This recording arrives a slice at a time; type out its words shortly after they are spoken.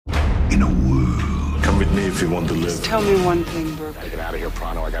in a world. Come with me if you want to live. Just tell me one thing, Burke. Gotta get out of here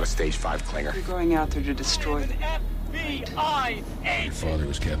pronto. I got a stage 5 clinger. You're going out there to destroy them. Your father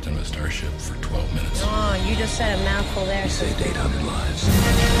was captain of a starship for 12 minutes. Oh, you just said a mouthful there. He saved 800 lives.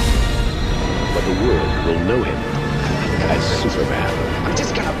 But the world will know him as Superman. I'm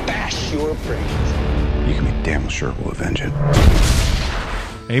just gonna bash your brains. You can be damn sure we'll avenge it.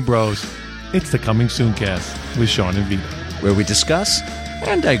 Hey, bros. It's the Coming Soon cast with Sean and Vito. Where we discuss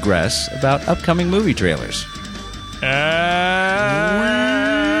and digress about upcoming movie trailers.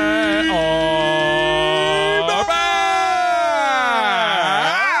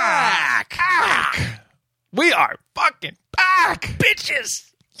 We are fucking back,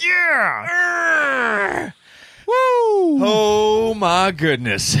 bitches. Yeah. Woo. Oh my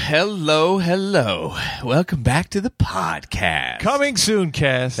goodness. Hello. Welcome back to the podcast. Coming Soon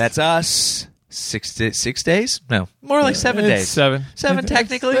cast. That's us. 6 days? No, more like 7 days. Seven.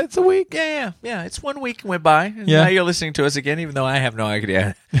 Technically. It's a week. Yeah. It's 1 week went by. And Yeah. now you're listening to us again, even though I have no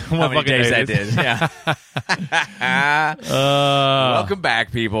idea how many fucking days day I it did. is. Yeah. Welcome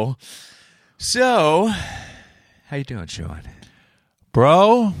back, people. So, how you doing, Sean?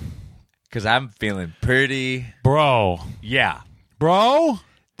 Bro. Because I'm feeling pretty... Bro. Yeah. Bro.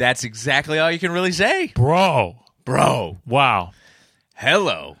 That's exactly all you can really say. Bro. Wow.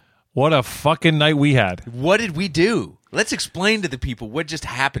 Hello. What a fucking night we had. What did we do? Let's explain to the people what just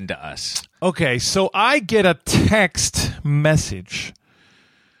happened to us. Okay, so I get a text message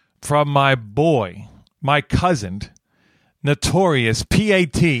from my boy, my cousin, Notorious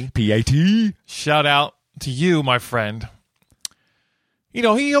P.A.T. P.A.T. Shout out to you, my friend. You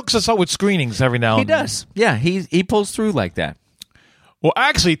know, he hooks us up with screenings every now He and then. does. Yeah, he pulls through like that. Well,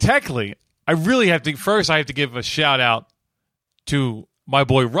 actually, technically, I have to give a shout out to my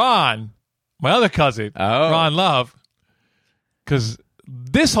boy Ron, my other cousin, Ron Love, because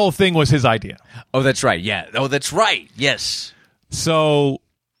this whole thing was his idea. Oh, that's right. Yeah. Oh, that's right. Yes. So,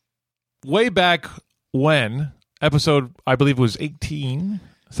 way back when, episode, I believe it was 17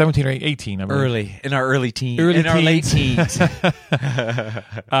 or 18. I believe. In our early teens. Our late teens.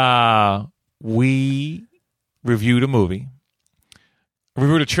 We reviewed a movie.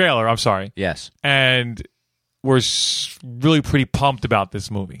 Reviewed a trailer, I'm sorry. Yes. And we're really pretty pumped about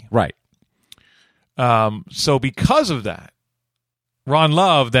this movie. Right. So because of that, Ron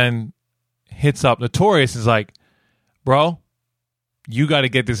Love then hits up Notorious and is like, bro, you got to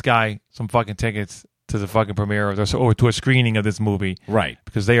get this guy some fucking tickets to the fucking premiere or to a screening of this movie. Right.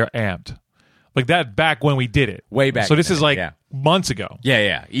 Because they are amped. Like that back when we did it. Way back. So this is like yeah. months ago.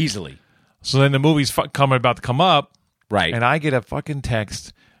 Yeah, easily. So then the movie's about to come up. Right. And I get a fucking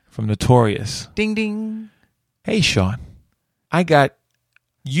text from Notorious. Ding, ding. Hey, Sean, I got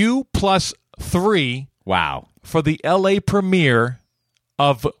you plus 3 Wow. for the LA premiere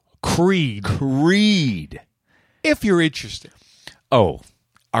of Creed. If you're interested. Oh,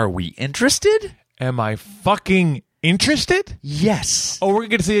 are we interested? Am I fucking interested? Yes. Oh, we're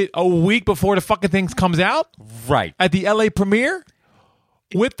going to see it a week before the fucking thing comes out? Right. At the LA premiere?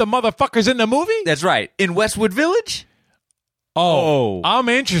 With the motherfuckers in the movie? That's right. In Westwood Village? Oh. I'm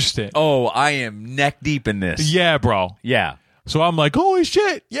interested. Oh, I am neck deep in this. Yeah, bro. Yeah. So I'm like, holy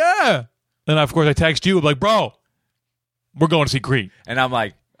shit, yeah. Then, of course, I text you. I'm like, bro, we're going to see Creed. And I'm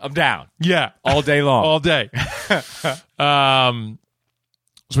like, I'm down. Yeah. All day long. All day. So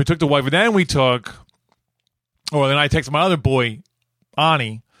we took the wife, and then then I texted my other boy,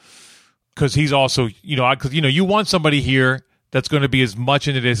 Ani, because he's also, you want somebody here that's going to be as much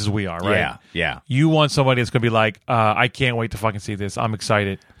into this as we are, right? Yeah. You want somebody that's going to be like, I can't wait to fucking see this. I'm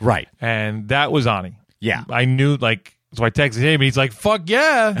excited. Right. And that was Ani. Yeah. I knew, so I texted him, and he's like, fuck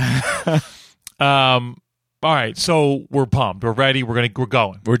yeah. All right, so we're pumped. We're ready. We're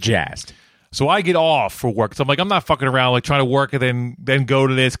going. We're jazzed. So I get off for work. So I'm like, I'm not fucking around, like trying to work and then go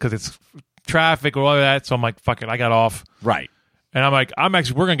to this because it's traffic or all of that. So I'm like, fuck it, I got off. Right. And I'm like,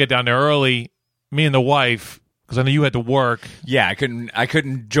 we're gonna get down there early, me and the wife, because I know you had to work. Yeah, I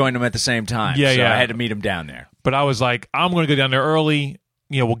couldn't join them at the same time. Yeah, so yeah. I had to meet them down there. But I was like, I'm gonna go down there early.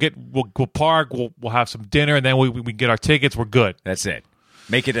 We'll park. We'll have some dinner, and then we get our tickets. We're good. That's it.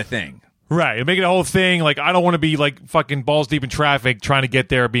 Make it a thing. Right, make it a whole thing. Like, I don't want to be like fucking balls deep in traffic trying to get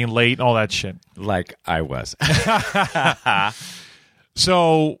there, being late, and all that shit. Like I was.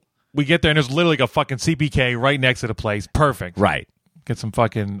 So we get there, and there's literally like a fucking CPK right next to the place. Perfect. Right. Get some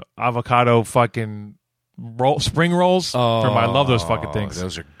fucking avocado fucking spring rolls. I love those fucking things.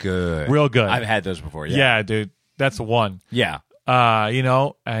 Those are good. Real good. I've had those before. Yeah. Yeah, dude. That's the one. Yeah.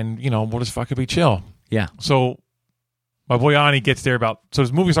 We'll just fucking be chill. Yeah. So my boy Ani gets there so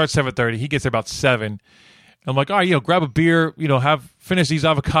his movie starts 7:30. He gets there about 7, I'm like, all right, grab a beer, finish these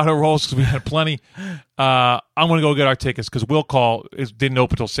avocado rolls because we had plenty. I'm going to go get our tickets because Will Call didn't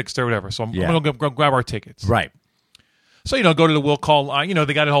open until 6:30 or whatever. So I'm going to go grab our tickets. Right. So, go to the Will Call line.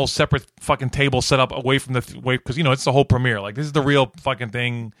 They got a whole separate fucking table set up away from because, it's the whole premiere. Like, this is the real fucking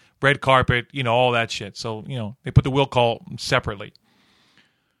thing, red carpet, all that shit. So, they put the Will Call separately.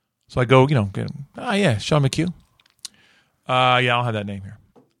 So I go, get him. Oh, yeah, Sean McHugh. Yeah, I don't have that name here.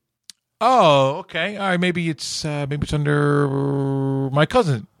 Oh, okay. All right, maybe it's under my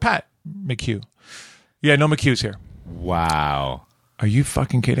cousin, Pat McHugh. Yeah, no McHugh's here. Wow. Are you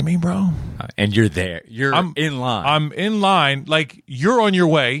fucking kidding me, bro? And you're there. I'm in line. I'm in line. Like, you're on your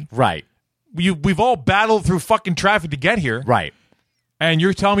way. Right. We've all battled through fucking traffic to get here. Right. And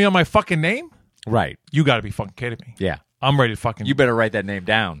you're telling me on my fucking name? Right. You got to be fucking kidding me. Yeah. I'm ready to fucking... You better write that name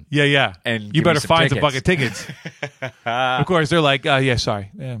down. Yeah. And you better find some fucking tickets. Of course, they're like, yeah, sorry.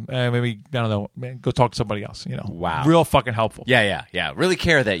 Maybe, I don't know. Man, go talk to somebody else, Wow. Real fucking helpful. Yeah. Really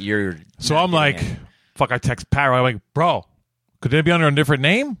care that you're... So I'm like, fuck, I text Pat. I'm like, bro, could it be under a different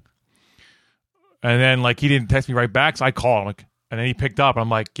name? And then, like, he didn't text me right back, so I called him. Like, and then he picked up. I'm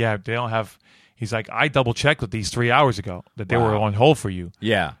like, yeah, they don't have... He's like, I double-checked with these 3 hours ago that they were on hold for you.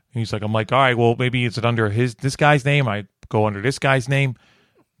 Yeah. And he's like, I'm like, all right, well, maybe it's under this guy's name. I go under this guy's name.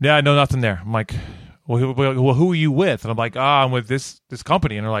 Yeah, no, nothing there. I'm like, well, who are you with? And I'm like, I'm with this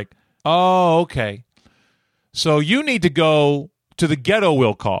company. And they're like, oh, okay. So you need to go to the ghetto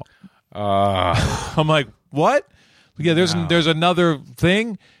Will Call. I'm like, what? Yeah, there's another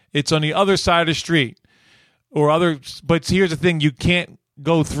thing. It's on the other side of the street. But here's the thing, you can't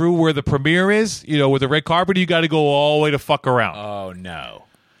go through where the premiere is, with the red carpet. You got to go all the way to fuck around. Oh, no.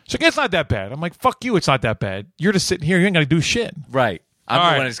 So it's not that bad. I'm like, fuck you, it's not that bad. You're just sitting here, you ain't got to do shit. Right.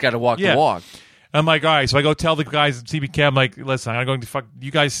 I'm the one that's got to walk the walk. I'm like, all right, so I go tell the guys at CBK, I'm like, listen, I'm going to fuck,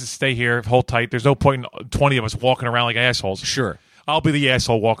 you guys stay here, hold tight. There's no point in 20 of us walking around like assholes. Sure. I'll be the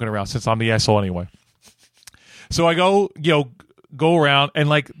asshole walking around since I'm the asshole anyway. So I go, go around, and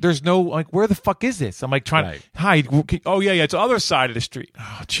like, there's no, like, where the fuck is this? I'm like trying to hide. Oh, yeah, it's the other side of the street.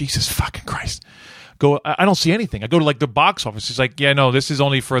 Oh, Jesus fucking Christ. I don't see anything. I go to like the box office. It's like, yeah, no, this is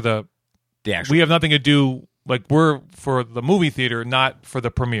only for the actual. We have nothing to do. Like, we're for the movie theater, not for the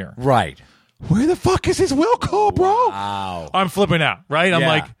premiere. Right. Where the fuck is this Will Call, bro? Wow. I'm flipping out, right? I'm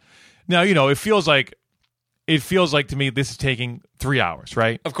like, now, it feels like to me this is taking 3 hours,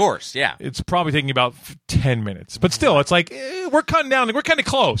 right? Of course, yeah. It's probably taking about 10 minutes. But still, it's like, we're cutting down. We're kind of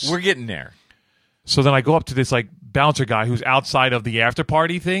close. We're getting there. So then I go up to this like bouncer guy who's outside of the after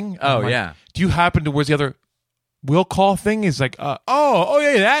party thing. Oh, like, yeah. Do you happen to, where's the other Will Call thing? Is like, it's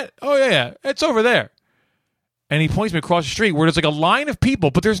over there. And he points me across the street where there's like a line of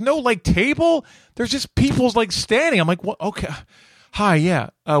people, but there's no like table. There's just people's like standing. I'm like, what? Okay. Hi, yeah.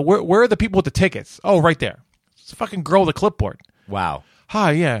 Where are the people with the tickets? Oh, right there. It's a fucking girl with a clipboard. Wow.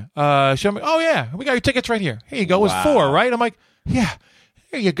 Hi, yeah. Show me. Oh, yeah. We got your tickets right here. Here you go. It was 4, right? I'm like, yeah.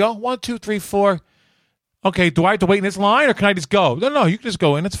 Here you go. 1, 2, 3, 4. Okay, do I have to wait in this line or can I just go? No, you can just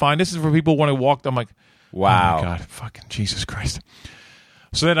go in. It's fine. This is for people who want to walk. I'm like, wow. Oh, my God. Fucking Jesus Christ.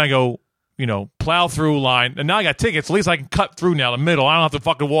 So then I go, plow through line. And now I got tickets. At least I can cut through now the middle. I don't have to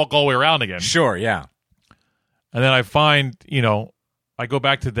fucking walk all the way around again. Sure, yeah. And then I find, I go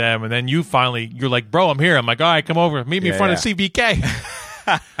back to them. And then you're like, bro, I'm here. I'm like, all right, come over. Meet me in front of CBK.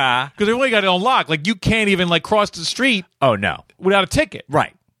 Because they really got it on lock. Like, you can't even, like, cross the street. Oh, no. Without a ticket.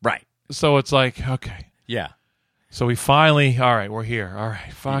 Right. So it's like, okay. Yeah. So we finally, all right, we're here. All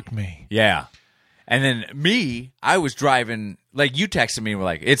right, fuck me. Yeah. And then I was driving, like, you texted me and were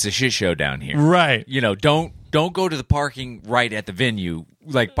like, it's a shit show down here. Right. Don't go to the parking right at the venue.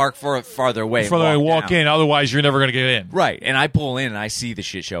 Like, park farther away. Walk in. Otherwise, you're never going to get in. Right. And I pull in and I see the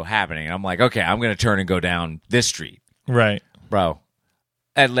shit show happening. And I'm like, okay, I'm going to turn and go down this street. Right. Bro,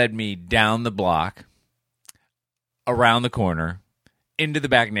 that led me down the block, around the corner, into the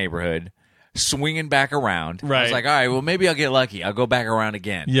back neighborhood, swinging back around. Right. I was like, all right, well, maybe I'll get lucky. I'll go back around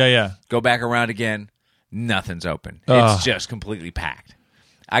again. Yeah. Go back around again. Nothing's open. It's just completely packed.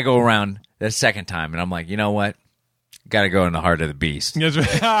 I go around the second time, and I'm like, you know what? Got to go in the heart of the beast. I'm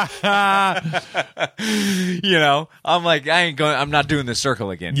like, I'm not doing the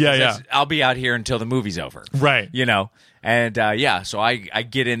circle again. Yeah. I'll be out here until the movie's over. Right. And so I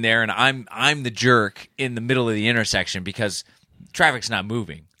get in there, and I'm the jerk in the middle of the intersection because traffic's not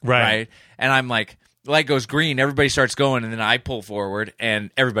moving. Right. And I'm like, light goes green, everybody starts going, and then I pull forward,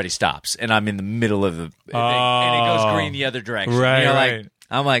 and everybody stops, and I'm in the middle of the thing, and it goes green the other direction. Right. Like,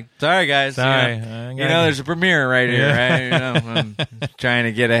 I'm like, sorry guys, sorry. There's a premiere right here, right? I'm trying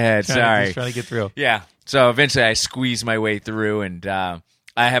to get ahead. Sorry, trying to get through. Yeah. So eventually, I squeeze my way through, and I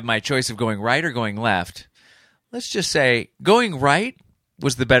have my choice of going right or going left. let's just say going right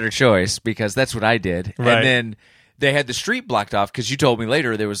was the better choice because that's what I did. Right. And then they had the street blocked off because you told me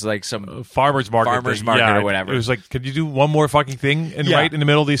later there was like some farmer's market thing. or whatever. It was like, could you do one more fucking thing and right in the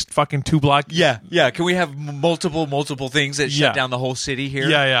middle of these fucking 2 block? Yeah. Can we have multiple things that shut down the whole city here?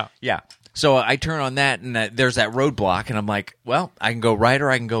 Yeah. So I turn on that, and there's that roadblock, and I'm like, well, I can go right or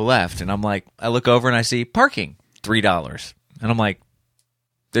I can go left. And I'm like, I look over and I see parking, $3. And I'm like,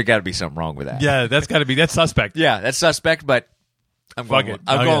 there got to be something wrong with that. Yeah, that's suspect. Yeah, that's suspect, but I'm going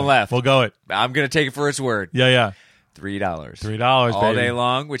left. We'll go it. I'm going to take it for its word. Yeah. $3. $3 all baby. day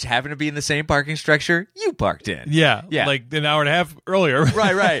long, which happened to be in the same parking structure you parked in. Yeah. Like an hour and a half earlier.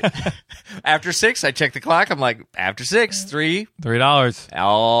 Right. After 6, I check the clock. I'm like, after 6, $3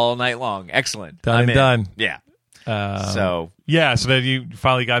 all night long. Excellent. Done. Yeah. So then you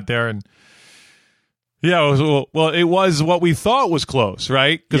finally got there, and it was what we thought was close,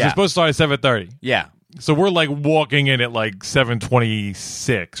 right? Because we're supposed to start at 7:30. Yeah. So we're like walking in at like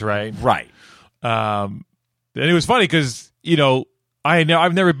 7:26, right? Right. And it was funny because, I've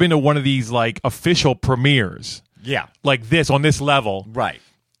never been to one of these like official premieres. Yeah. Like this on this level. Right.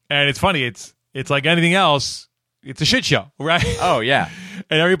 And it's funny, it's like anything else, it's a shit show, right? Oh, yeah.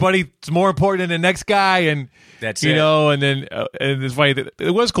 And everybody's more important than the next guy, and that's and then and it's funny that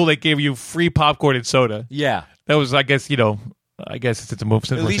it was cool they gave you free popcorn and soda. Yeah. That was, I guess, it's a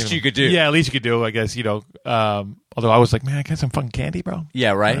move. At least you could do. Yeah, at least you could do, I guess, although I was like, man, I get some fucking candy, bro.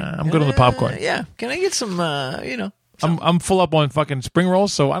 Yeah, right. I'm good on the popcorn. Yeah. Can I get some, I'm full up on fucking spring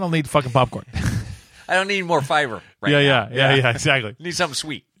rolls, so I don't need fucking popcorn. I don't need more fiber right now. Yeah, exactly. Need something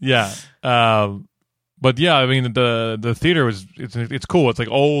sweet. Yeah. But yeah, I mean, the theater it's cool. It's like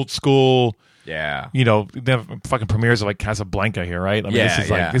old school. Yeah. They have fucking premieres of like Casablanca here, right? I mean,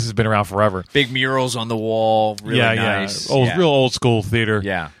 this has been around forever. Big murals on the wall. Really nice. Real old school theater.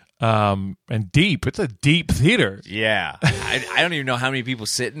 Yeah. And deep. It's a deep theater. Yeah. I don't even know how many people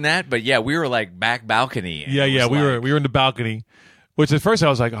sit in that, but yeah, we were like back balcony. Yeah. We were in the balcony, which at first I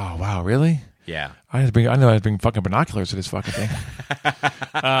was like, oh wow, really? Yeah. I know I had to bring fucking binoculars to this fucking thing.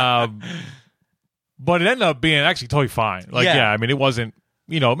 But it ended up being actually totally fine. Like, I mean, it wasn't,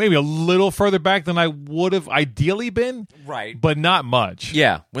 maybe a little further back than I would have ideally been. Right. But not much.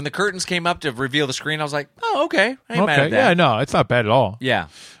 Yeah. When the curtains came up to reveal the screen, I was like, oh, okay. I ain't mad at that. Yeah, no, it's not bad at all. Yeah.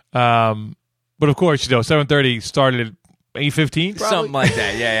 But of course, 7:30 started at 8:15, something like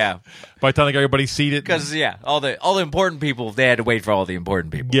that. Yeah. By the time like everybody's seated, because all the important people, they had to wait for all the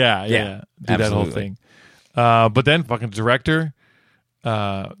important people. Yeah. Do that whole thing. But then fucking director,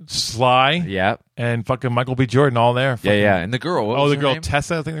 Sly, and fucking Michael B. Jordan all there. Yeah. And the girl, what was her name?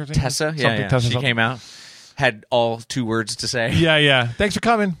 Tessa, I think her name. Tessa, yeah. She came out, had all 2 words to say. Yeah. Thanks for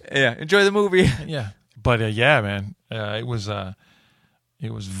coming. Yeah, enjoy the movie. Yeah, but man, it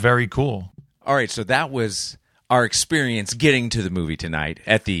was very cool. All right, so that was our experience getting to the movie tonight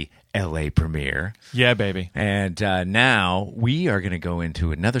at the LA premiere. Yeah, baby. And now we are going to go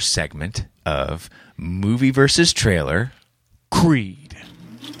into another segment of Movie versus Trailer. Creed.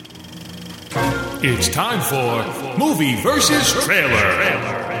 It's time for Movie versus Trailer.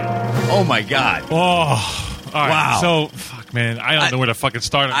 Oh my God. Oh, all right. Wow. So, fuck, man, I don't know where to fucking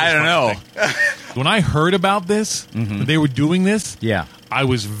start. I don't know. When I heard about this, that they were doing this, yeah, I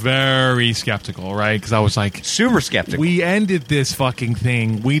was very skeptical, right? Because I was like, super skeptical. We ended this fucking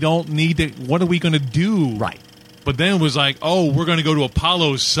thing. We don't need to. What are we going to do? Right. But then it was like, oh, we're going to go to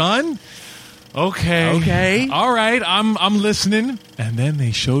Apollo's son? Okay. All right. I'm listening. And then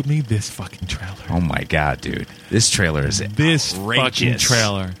they showed me this fucking trailer. Oh my God, dude. This trailer is this outrageous. Fucking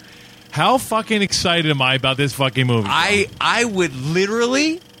trailer. How fucking excited am I about this fucking movie? I would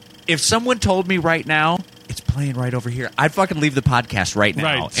literally, if someone told me right now, it's playing right over here, I'd fucking leave the podcast right now.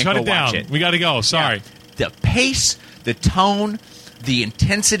 Right. And shut go it down. Watch it. We got to go. Sorry. Yeah. The pace, the tone, the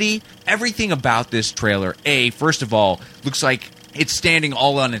intensity, everything about this trailer, first of all, looks like it's standing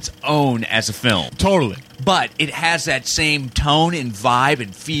all on its own as a film. Totally. But it has that same tone and vibe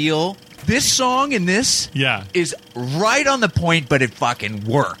and feel. This song in this is right on the point, but it fucking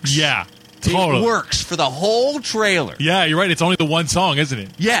works. Yeah, totally. It works for the whole trailer. Yeah, you're right. It's only the one song, isn't it?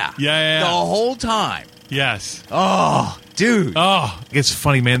 Yeah. Yeah. The whole time. Yes. Oh, dude. Oh, it's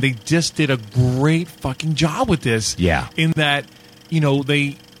funny, man. They just did a great fucking job with this. Yeah. In that,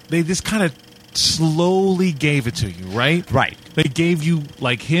 they just kind of slowly gave it to you, right? Right. They gave you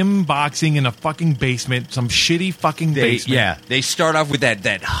like him boxing in a fucking basement, some shitty fucking basement. Yeah. They start off with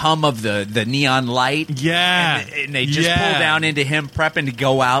that hum of the neon light. Yeah. And they just pull down into him prepping to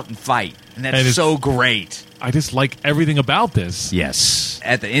go out and fight. And that's so great. I just like everything about this. Yes.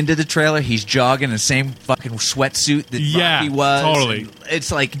 At the end of the trailer, he's jogging in the same fucking sweatsuit that Rocky was. Totally.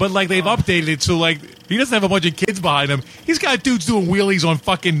 It's like... But like they've updated it so like He doesn't have a bunch of kids behind him. He's got dudes doing wheelies on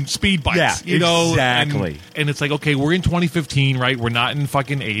fucking speed bikes. Yeah, you know, exactly. And it's like, okay, we're in 2015, right? We're not in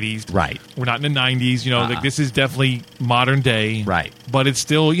fucking 80s, Right. We're not in the 90s. You know, like this is definitely modern day, Right. But it's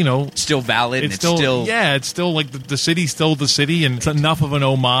still, you know, Still valid. it's and still yeah, it's still like the city's still the city, and it's enough of an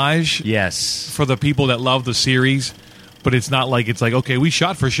homage Yes. for the people that love the series. But it's not like it's like, okay, we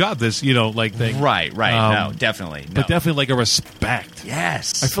shot for shot this, you know, like thing. Right. No, definitely. No. But definitely like a respect.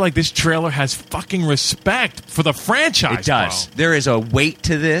 Yes. I feel like this trailer has fucking respect for the franchise. It does. Bro. There is a weight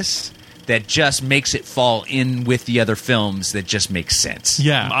to this that just makes it fall in with the other films that just makes sense.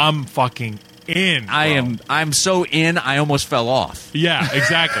 Yeah, I'm fucking in. Bro. I'm so in, I almost fell off. Yeah,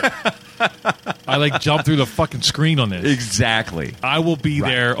 exactly. I like jumped through the fucking screen on this. Exactly. I will be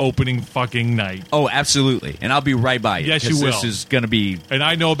there opening fucking night. Oh, absolutely. And I'll be right by you. Yes, you 'cause will. This is going to be And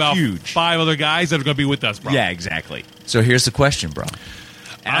I know about huge. 5 other guys that are going to be with us, bro. Yeah, exactly. So here's the question, bro.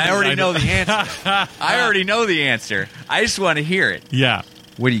 And I already know the answer. I already know the answer. I just want to hear it. Yeah.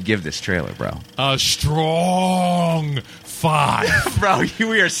 What do you give this trailer, bro? A strong 5. Bro,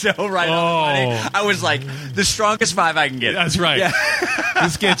 we are so right on the money. Oh. I was like, the strongest 5 I can get. That's right. Yeah.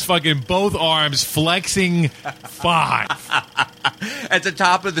 This gets fucking both arms flexing 5. At the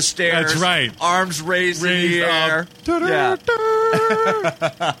top of the stairs. That's right. Arms raised in Raised the air.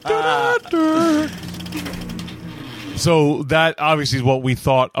 up. So that obviously is what we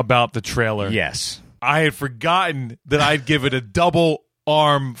thought about the trailer. Yes. I had forgotten that I'd give it a double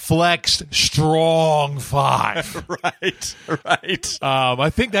arm flexed strong 5. Right. I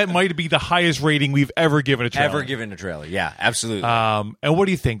think that might be the highest rating we've ever given a trailer. Ever given a trailer. Yeah, absolutely. And what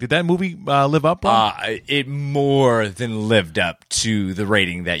do you think? Did that movie live up? Bro? It more than lived up to the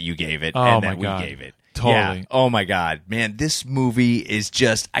rating that you gave it and that we gave it. Totally. Yeah. Oh, my God. Man, this movie is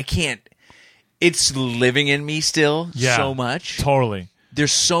just, I can't, it's living in me still so much. Totally.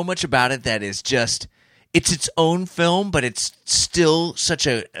 There's so much about it that is just, it's its own film, but it's still such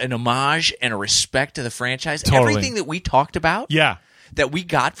an homage and a respect to the franchise. Totally. Everything that we talked about, that we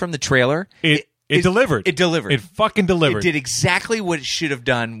got from the trailer, it delivered. It delivered. It fucking delivered. It did exactly what it should have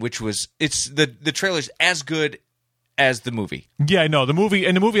done, which was the trailer's as good as the movie. Yeah, no, the movie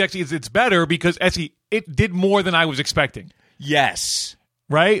actually it's better because actually it did more than I was expecting. Yes.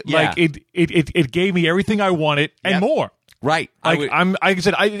 Right? Yeah. Like it gave me everything I wanted and more. Right. Like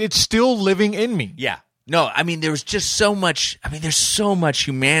it's still living in me. Yeah. No, I mean there's just so much. I mean there's so much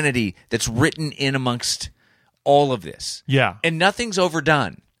humanity that's written in amongst all of this. Yeah. And nothing's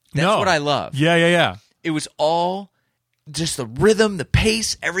overdone. That's what I love. Yeah. It was all just the rhythm, the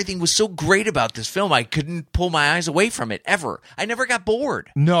pace, everything was so great about this film. I couldn't pull my eyes away from it ever. I never got bored.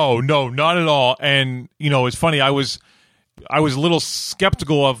 No, not at all. And you know, it's funny. I was a little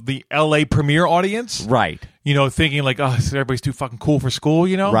skeptical of the LA premiere audience. Right. You know, thinking like, oh, everybody's too fucking cool for school,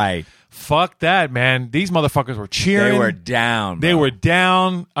 you know? Right. Fuck that, man. These motherfuckers were cheering. They were down. Bro. They were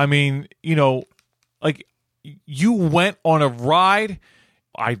down. I mean, you know, like you went on a ride.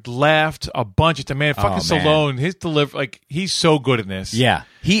 I laughed a bunch. It's a man, fucking Stallone. His like he's so good in this. Yeah,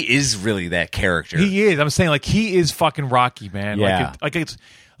 he is really that character. He is. I'm saying like he is fucking Rocky, man. Yeah.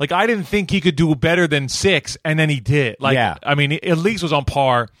 Like I didn't think he could do better than 6, and then he did. Like, yeah. I mean, it at least was on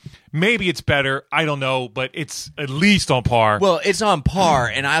par. Maybe it's better. I don't know, but it's at least on par. Well, it's on par,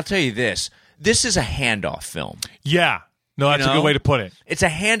 and I'll tell you this: this is a handoff film. Yeah. No, that's a good way to put it. It's a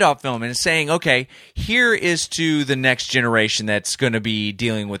handoff film, and it's saying, okay, here is to the next generation that's going to be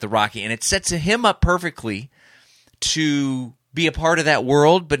dealing with the Rocky, and it sets him up perfectly to be a part of that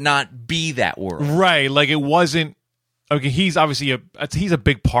world, but not be that world. Right. Like it wasn't. Okay, he's obviously he's a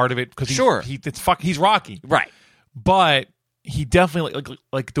big part of it because he's Rocky, right? But he definitely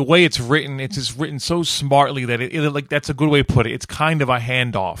like the way it's written. It's just written so smartly that it like that's a good way to put it. It's kind of a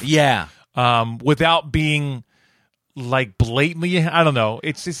handoff, yeah. Without being like blatantly, I don't know.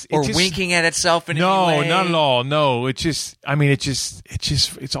 It's just winking at itself in any way. Not at all. No, it's just. I mean,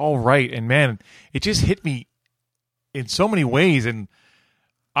 it's all right, and man, it just hit me in so many ways, and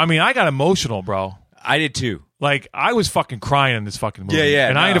I mean, I got emotional, bro. I did too. Like, I was fucking crying in this fucking movie. Yeah,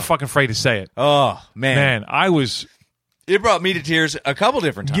 and I ain't fucking afraid to say it. Oh, man. Man, I was... It brought me to tears a couple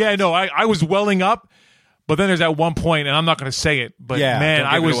different times. Yeah, no, I was welling up, but then there's that one point, and I'm not going to say it, but man,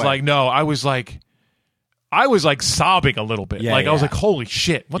 I was like, no, I was like sobbing a little bit. Yeah, I was like, holy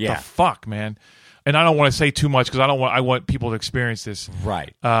shit, what the fuck, man? And I don't want to say too much because I want people to experience this.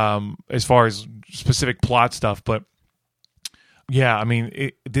 Right. As far as specific plot stuff, but yeah, I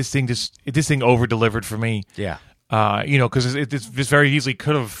mean, this thing over-delivered for me. Yeah. You know, because this very easily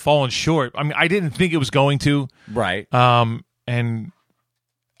could have fallen short. I mean, I didn't think it was going to. Right. And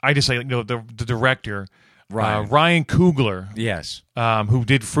I just say, you know, the director, Ryan Coogler, Yes. who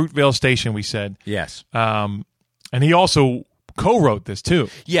did Fruitvale Station, we said. Yes. And he also co-wrote this, too.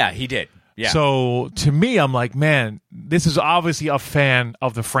 Yeah, he did. Yeah. So, to me, I'm like, man, this is obviously a fan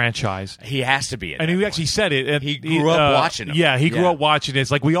of the franchise. he has to be. And he actually said it. He grew up watching them. Yeah, he grew up watching it. It's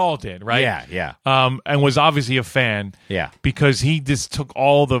like we all did, right? Yeah. And was obviously a fan. Yeah. Because he just took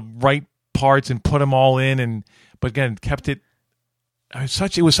all the right parts and put them all in, but again, kept it.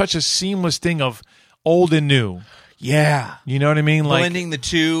 It was such a seamless thing of old and new. Yeah. You know what I mean? Like blending the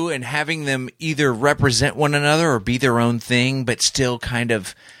two and having them either represent one another or be their own thing, but still kind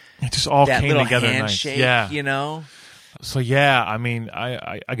of it just all that came little together handshake, nice. Yeah. you know? So yeah, I mean,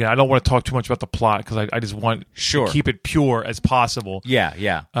 I don't want to talk too much about the plot because I just want Sure. to keep it pure as possible. Yeah.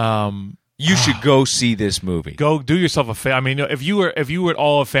 You should go see this movie. Go do yourself a favor. I mean, if you were at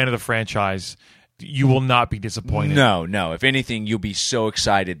all a fan of the franchise, you will not be disappointed. No. If anything, you'll be so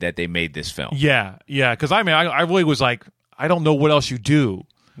excited that they made this film. Yeah. Because I mean, I really was like, I don't know what else you do,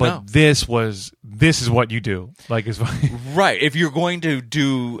 but No. this is what you do. Like, it's Right. If you're going to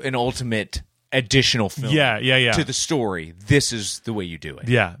do an ultimate additional film yeah. to the story, this is the way you do it.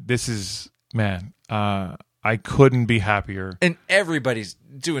 Yeah, this is man. I couldn't be happier. And everybody's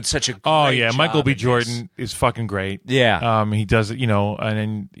doing such a great Michael job B. in Jordan is fucking great. Yeah. He does it,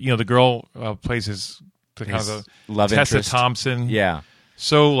 and then the girl plays his love Tessa interest. Thompson. Yeah.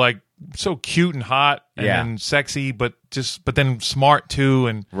 So cute and hot and Yeah. then sexy, but then smart too,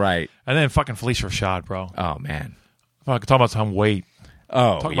 and Right. then fucking Felicia Rashad, bro. Oh, man. Fuck, talk about some weight.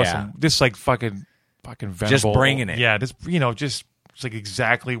 Oh, Talk about some this like fucking venerable. Just bringing it. Yeah, this just it's like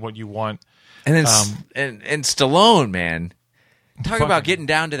exactly what you want. And then and Stallone, man. Talk Fucking- about getting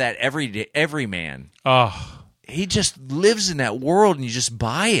down to that every man. Oh, He just lives in that world and you just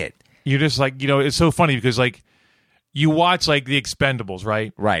buy it. you're just like it's so funny because like you watch like The Expendables,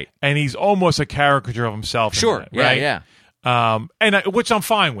 right? Right. And he's almost a caricature of himself. in Sure. that, Yeah, right? yeah. Which I'm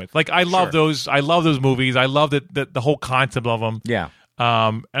fine with. Like I love Sure. those. I love those movies. I love the whole concept of them. Yeah.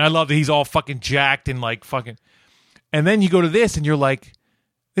 And I love that he's all fucking jacked and like fucking. And then you go to this and you're like,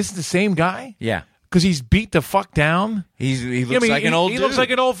 this is the same guy Yeah. because he's beat the fuck down. He looks like an old He dude. looks like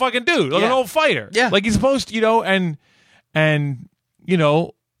an old fucking dude, like an Yeah. old fighter. Yeah. like he's supposed to, and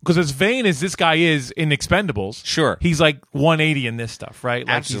because as vain as this guy is in Expendables, Sure. he's like 180 in this stuff, right?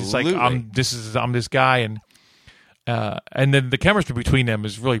 Like he's just like Absolutely. I'm this guy, and then the chemistry between them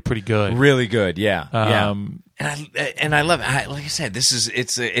is really pretty good. Really good, yeah. Um, And I love it. Like I said,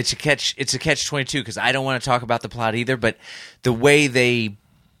 it's a catch 22 because I don't want to talk about the plot either, but the way they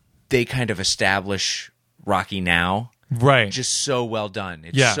kind of establish Rocky now, Right. just so well done.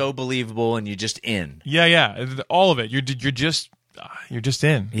 It's so believable, and you're just in. Yeah. All of it. You're just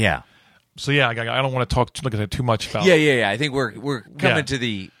in. Yeah. So yeah, I don't want to talk too much about. Yeah. I think we're coming to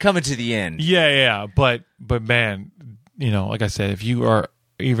the end. Yeah. But man, like I said, if you are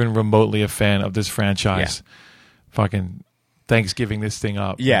even remotely a fan of this franchise, fucking thanks giving this thing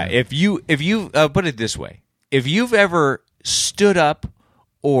up. Yeah. man. If you put it this way, if you've ever stood up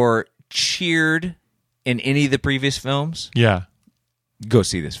or cheered in any of the previous films, Yeah. go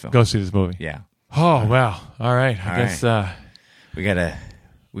see this film. Go see this movie. Yeah. Oh wow. All right. I All guess. We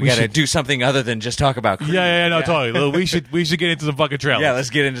gotta should- do something other than just talk about Creed. No, totally. Well, we should get into some fucking trailers. Yeah, let's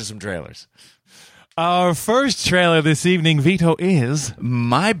get into some trailers. Our first trailer this evening, Vito, is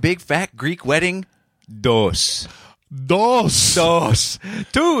My Big Fat Greek Wedding, Dos. Dos.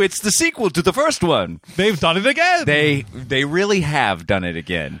 2, it's the sequel to the first one. They've done it again. They really have done it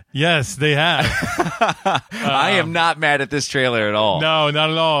again. Yes, they have. I am not mad at this trailer at all. No, not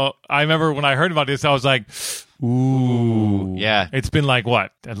at all. I remember when I heard about this, I was like, ooh. Yeah. It's been like,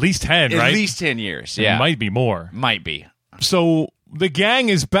 what? At least 10, right? At least 10 years, It yeah. might be more. Might be. So the gang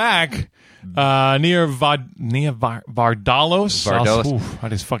is back near Vardalos. Vardalos. I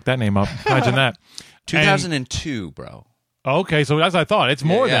just fucked that name up. Imagine that. 2002, bro. Okay, so as I thought, it's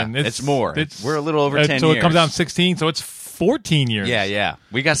more Yeah, than. it's more. We're a little over 10 So it comes years. down 16, so it's 14 years. Yeah.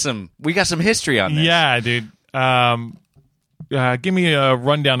 We got some history on this. Yeah, dude. Give me a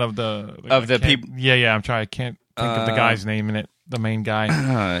rundown of the people. Yeah. I'm trying. I can't think of the guy's name in it. The main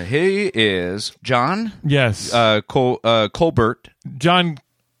guy. He is John Yes. Colbert. John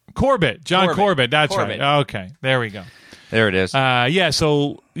Corbett. Corbett. That's Corbett. right. Okay, there we go. There it is. Yeah.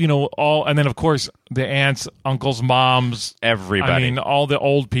 So all, and then of course the aunts, uncles, moms, Everybody. I mean, all the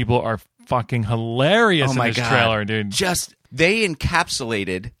old people are fucking hilarious Oh in my this God. trailer, dude. They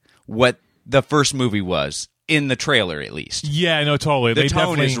encapsulated what the first movie was in the trailer, at least. Yeah. No. Totally. The They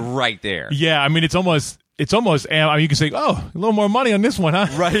tone definitely. is right there. Yeah. I mean, it's almost. I mean, you can say, oh, a little more money on this one, huh?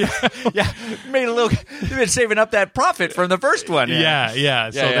 Right. Yeah. You've been saving up that profit from the first one. Yeah. So Yeah.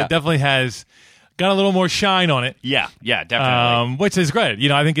 that definitely has got a little more shine on it. Yeah, definitely. Which is great. You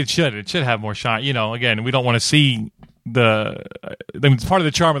know, I think it should. It should have more shine. You know, again, we don't want to see the. I mean, part of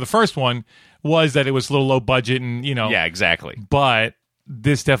the charm of the first one was that it was a little low budget, and you know. Yeah, exactly. But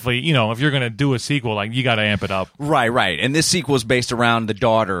this definitely, you know, if you're going to do a sequel, like you got to amp it up. Right. And this sequel is based around the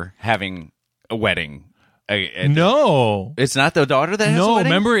daughter having a wedding. No, it's not the daughter that has a no. wedding?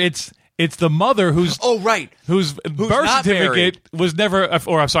 Remember, it's the mother whose whose birth not certificate married. was never,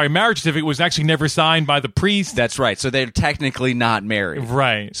 or I'm sorry, marriage certificate was actually never signed by the priest. That's right. So they're technically not married.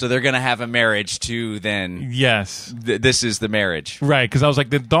 Right. So they're going to have a marriage to then. Yes. This is the marriage. Right. Because I was like,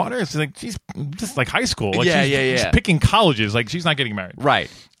 the daughter is like, she's just like high school. Like, Yeah, she's yeah. picking colleges. Like, she's not getting married. Right.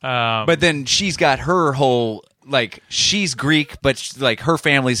 But then she's got her whole. Like, she's Greek, but like her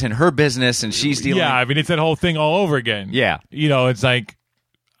family's in her business, and she's dealing. Yeah, I mean, it's that whole thing all over again. Yeah. You know, it's like,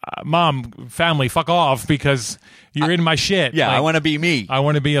 mom, family, fuck off because you're in my shit. Yeah, Like, I want to be me. I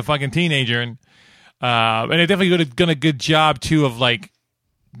want to be a fucking teenager. And it definitely done a good job, too, of like,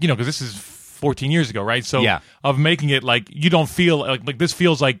 you know, because this is 14 years ago, right? So, Yeah. of making it like, you don't feel like this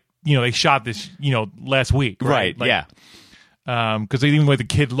feels like, you know, they shot this, you know, last week. Right. Like, yeah. Because even the way the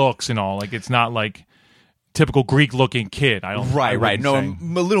kid looks and all, like, it's not like typical Greek-looking kid. I don't. Right. No, a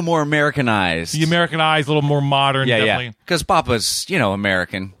little more Americanized. The Americanized, a little more modern. Yeah, definitely. yeah. Because Papa's, you know,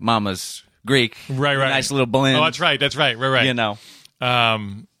 American. Mama's Greek. Right. Nice little blend. Oh, that's right. Right. You know.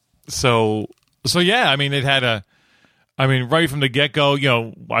 So yeah. I mean, it had right from the get go. You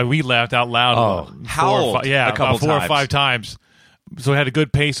know, we laughed out loud. Oh, howled a couple about 4 or times. 5 times. So it had a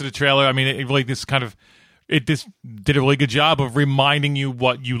good pace of the trailer. I mean, it really just did a really good job of reminding you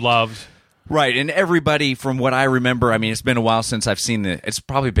what you loved. Right, and everybody, from what I remember, I mean, it's been a while since I've seen it's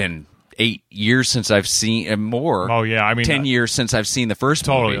probably been 8 years since I've seen more. Oh yeah, I mean 10 years since I've seen the first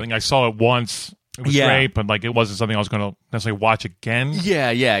totally. I movie. think I saw it once. It was great, but like it wasn't something I was going to necessarily watch again. Yeah,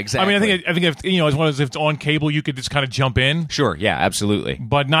 exactly. I mean, I think if you know, as well as if it's on cable, you could just kind of jump in. Sure, yeah, absolutely.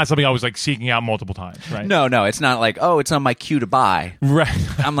 But not something I was like seeking out multiple times. Right? No, it's not like, oh, it's on my queue to buy. Right.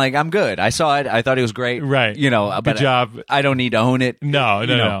 I'm like, I'm good. I saw it. I thought it was great. Right. You know, Good but job. I don't need to own it. No.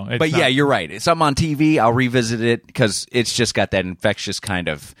 But It's yeah, not- you're right. It's something on TV. I'll revisit it because it's just got that infectious kind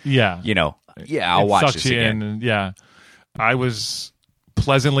of. Yeah. You know. Yeah, I'll It watch sucks this you again. in, and yeah, I was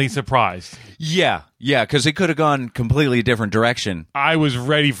pleasantly surprised. Yeah, because it could have gone completely a different direction. I was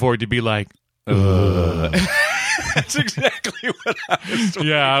ready for it to be like, That's exactly what I was doing.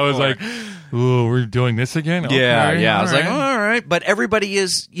 yeah, I was like, ooh, we're doing this again? Yeah. Okay, I was like, all all right. But everybody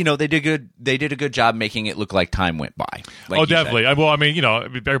is, you know, they did a good job making it look like time went by. Like oh, you said. definitely. Well, I mean, you know,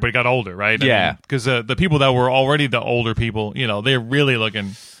 everybody got older, right? Yeah. Because the people that were already the older people, you know, they're really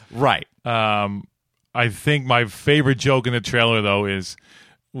looking. Right. I think my favorite joke in the trailer, though, is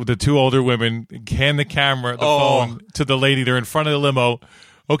the 2 older women hand the camera, the phone to the lady. They're in front of the limo.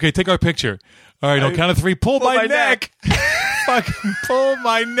 Okay, take our picture. All right, on count of 3, pull my neck. Fucking pull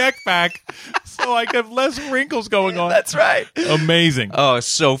my neck back so I have less wrinkles going on. That's right. Amazing. Oh, it's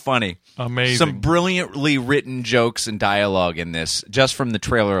so funny. Amazing. Some brilliantly written jokes and dialogue in this, just from the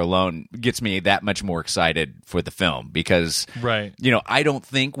trailer alone, gets me that much more excited for the film because, Right. you know, I don't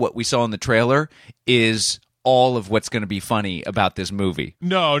think what we saw in the trailer is all of what's going to be funny about this movie.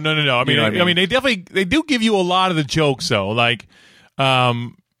 No. I mean, know what I mean? they do give you a lot of the jokes though. Like,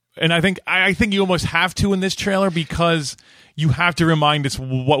 and I think you almost have to in this trailer because you have to remind us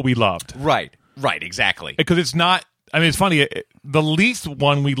what we loved. Right, exactly. Because it's not. I mean, it's funny. The least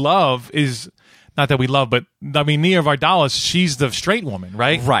one we love is not that we love, but I mean, Nia Vardalos. She's the straight woman,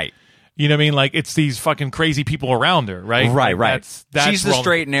 right? Right. You know what I mean? Like it's these fucking crazy people around her, right? Right. That's She's the wrong.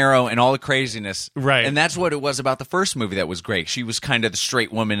 straight and narrow and all the craziness. Right. And that's what it was about the first movie that was great. She was kind of the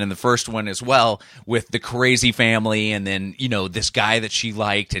straight woman in the first one as well, with the crazy family and then, you know, this guy that she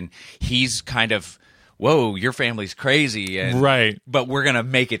liked, and he's kind of, whoa, your family's crazy. And, Right. But we're going to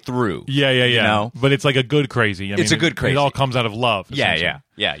make it through. Yeah. You know? But it's like a good crazy. I It's mean, a good crazy. It all comes out of love. essentially.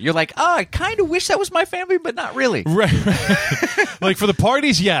 Yeah. You're like, oh, I kind of wish that was my family, but not really. Right. Like for the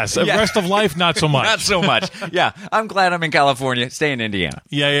parties, yes. The Yeah. rest of life, not so much. Not so much. Yeah. I'm glad I'm in California. Stay in Indiana.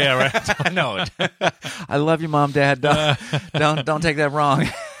 Yeah. Right. No. I love you, Mom, Dad. Don't take that wrong.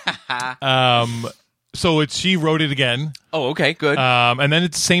 So she wrote it again. Oh, okay, good. And then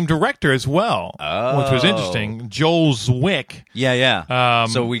it's the same director as well, which was interesting. Joel Zwick. Yeah.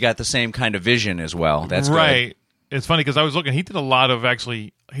 So we got the same kind of vision as well. That's good. right. It's funny because I was looking. He did a lot of like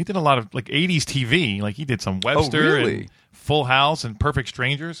 80s TV. Like he did some Webster really? and Full House and Perfect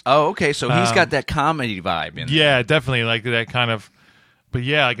Strangers. Oh, okay. So he's got that comedy vibe in there. Yeah, definitely like that kind of. But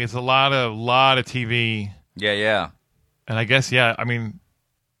yeah, like it's a lot of TV. Yeah. And I guess I mean,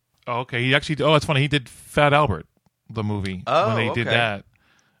 okay. He actually. Oh, it's funny. He did Fat Albert, the movie. Oh, when they did okay.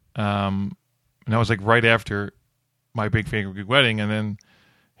 that. and that was like right after My Big Fake Greek Wedding, and then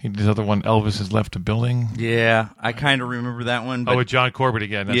he did this other one, Elvis Has Left the Building. Yeah, I kind of remember that one. But with John Corbett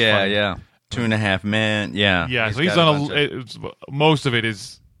again. That's yeah, funny. yeah. 2.5 Men. Yeah. Yeah, so he's done most of it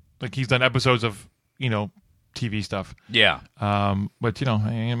is like he's done episodes of, TV stuff. Yeah. But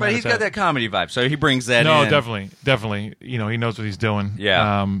But he's got that comedy vibe, so he brings that in. No, definitely. He knows what he's doing.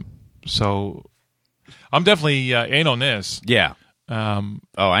 Yeah. So I'm definitely in on this. Yeah. I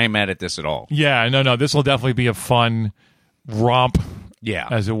ain't mad at this at all. Yeah, no, this will definitely be a fun romp. Yeah.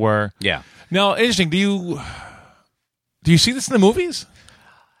 As it were. Yeah. Now, interesting. Do you see this in the movies?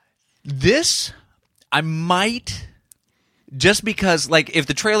 This, I might, just because, like, if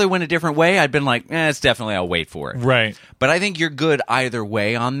the trailer went a different way, I'd been like, it's definitely, I'll wait for it. Right. But I think you're good either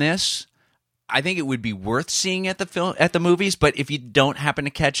way on this. I think it would be worth seeing at the movies, but if you don't happen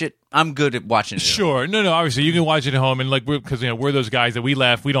to catch it, I'm good at watching it. Sure. No, obviously, you can watch it at home, and like, because we're those guys that we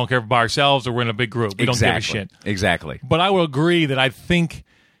left, we don't care if by ourselves or we're in a big group. We don't give a shit. Exactly. But I will agree that I think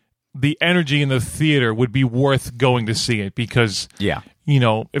the energy in the theater would be worth going to see it because,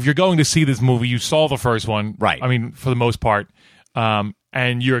 if you're going to see this movie, you saw the first one, right? I mean, for the most part,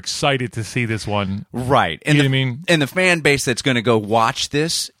 and you're excited to see this one, right? And you know what I mean? And the fan base that's going to go watch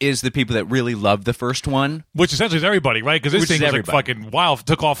this is the people that really love the first one, which essentially is everybody, right? Because this thing was like fucking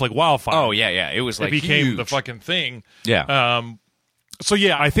took off like wildfire. Oh yeah, it was like it became huge. The fucking thing. Yeah. So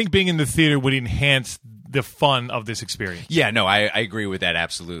yeah, I think being in the theater would enhance the fun of this experience. Yeah, no, I agree with that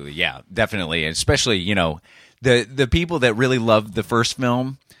absolutely. Yeah, definitely, especially the people that really loved the first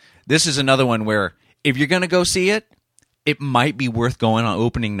film. This is another one where if you're going to go see it, it might be worth going on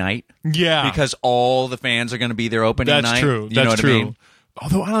opening night. Yeah, because all the fans are going to be there opening night. That's true. You know what true. I mean?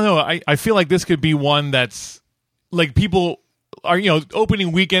 Although I don't know, I feel like this could be one that's like people are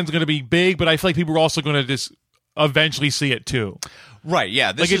opening weekend's going to be big, but I feel like people are also going to just eventually see it too. Right,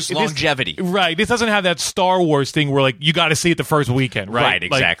 yeah. This is longevity. Right. This doesn't have that Star Wars thing where, like, you got to see it the first weekend, right? Right,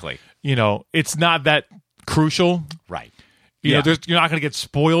 exactly. Like, it's not that crucial. Right. You know, you're not going to get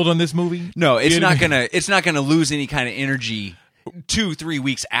spoiled on this movie. No, it's not going to lose any kind of energy 2-3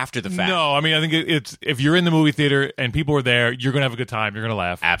 weeks after the fact. No, I mean, I think it's if you're in the movie theater and people are there, you're going to have a good time. You're going to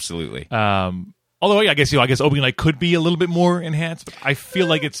laugh. Absolutely. Although, I guess opening night could be a little bit more enhanced, but I feel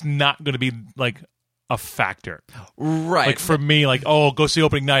like it's not going to be, like, a factor. Right. Like for me, like, go see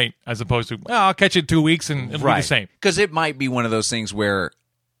opening night as opposed to, I'll catch it in 2 weeks and it'll be the same. Because it might be one of those things where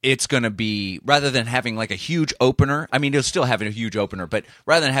it's going to be, rather than having like a huge opener, I mean, it'll still have a huge opener, but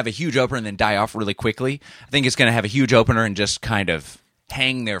rather than have a huge opener and then die off really quickly, I think it's going to have a huge opener and just kind of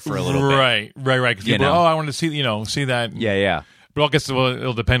hang there for a little bit. Right. Because people, I want to see, see that. Yeah. But I guess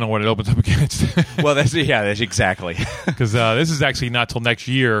it'll depend on what it opens up against. Well, that's exactly. Because this is actually not till next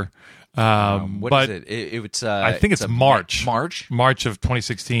year. What is it? I think it's March. March of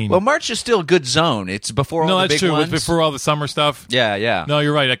 2016. Well, March is still a good zone. It's before all the big true. ones. It's before all the summer stuff. Yeah. No,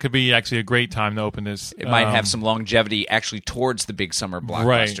 you're right. That could be actually a great time to open this. It might have some longevity actually towards the big summer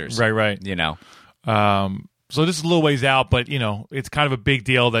blockbusters. Right. So this is a little ways out, but it's kind of a big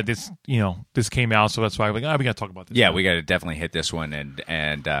deal that this came out. So that's why we got to talk about this. Yeah, we got to definitely hit this one,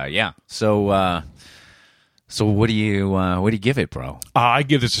 and yeah. So what do you give it, bro? I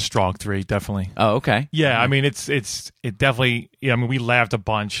give this a strong 3, definitely. Oh, okay. Yeah, I mean it definitely. Yeah, I mean we laughed a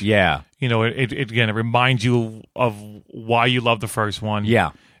bunch. Yeah. It reminds you of why you love the first one.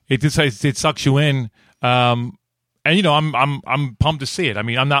 Yeah. It sucks you in. And I'm pumped to see it. I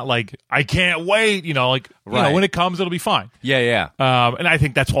mean, I'm not like I can't wait. When it comes, it'll be fine. Yeah. And I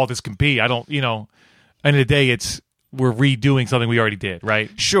think that's all this can be. I don't. End of the day, we're redoing something we already did. Right.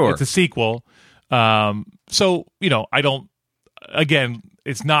 Sure. It's a sequel. So I don't. Again,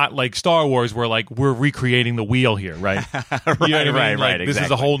 it's not like Star Wars where like we're recreating the wheel here, right? Right. This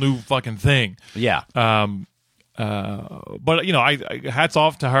is a whole new fucking thing. Yeah. But I hats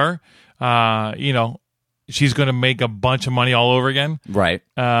off to her. She's going to make a bunch of money all over again. Right.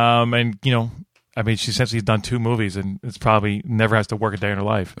 And I mean, she essentially has done 2 movies, and it's probably never has to work a day in her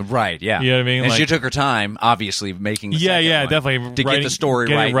life. Right. Yeah. You know what I mean? And she took her time, obviously, making the second one definitely to get the story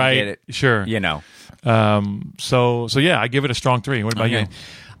get right. It right. And get it, sure. So yeah, I give it a strong 3. What about you?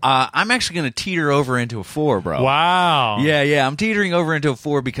 I'm actually going to teeter over into a 4, bro. Wow. Yeah. I'm teetering over into a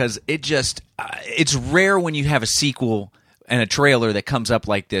 4 because it just it's rare when you have a sequel and a trailer that comes up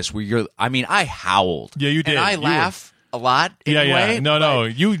like this where I howled. Yeah, you did. And I laugh a lot. Yeah. No.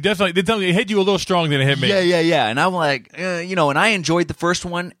 You definitely it hit you a little stronger than it hit me. Yeah. And I'm like, and I enjoyed the first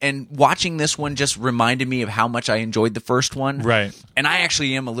one, and watching this one just reminded me of how much I enjoyed the first one. Right. And I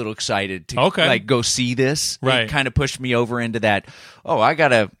actually am a little excited to go see this. Right. It kind of pushed me over into that. I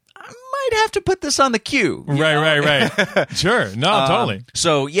might have to put this on the queue. Right. Sure. No, totally.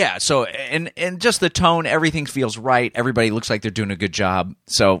 So and just the tone, everything feels right. Everybody looks like they're doing a good job.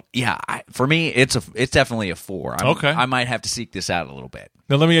 So yeah, for me, it's definitely a 4. Okay. I might have to seek this out a little bit.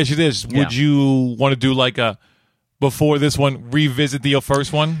 Now let me ask you this: would you want to do like a before this one revisit the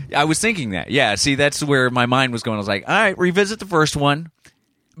first one? I was thinking that. Yeah. See, that's where my mind was going. I was like, all right, revisit the first one.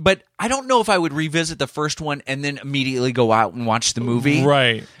 But I don't know if I would revisit the first one and then immediately go out and watch the movie.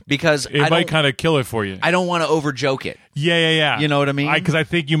 Right. Because it might kind of kill it for you. I don't want to over-joke it. Yeah. You know what I mean? Because I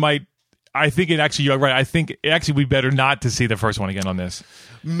think you might... I think it actually... You're right. I think it actually would be better not to see the first one again on this.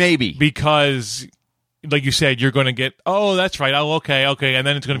 Maybe. Because, like you said, you're going to get, oh, that's right. Oh, okay. And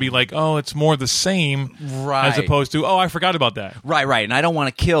then it's going to be like, oh, it's more the same. Right. As opposed to, oh, I forgot about that. Right. And I don't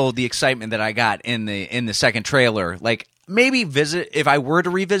want to kill the excitement that I got in the second trailer. Like... Maybe if I were to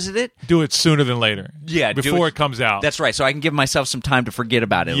revisit it. Do it sooner than later. Yeah. Before it comes out. That's right. So I can give myself some time to forget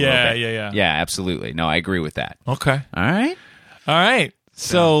about it a little bit. Yeah. Yeah, absolutely. No, I agree with that. Okay. All right.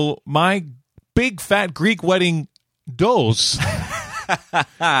 So my big fat Greek wedding dose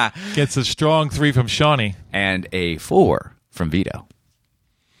gets a strong 3 from Shawnee. And a 4 from Vito.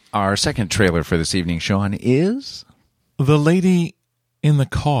 Our second trailer for this evening, Sean, is... The Lady in the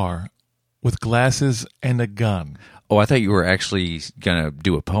Car with Glasses and a Gun. Oh, I thought you were actually going to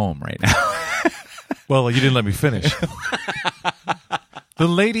do a poem right now. Well, you didn't let me finish. The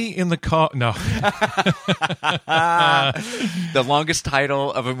Lady in the Car... No. The longest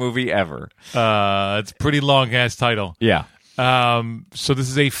title of a movie ever. It's a pretty long-ass title. Yeah. So this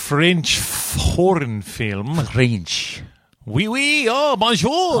is a French foreign film. French. Oui, oh,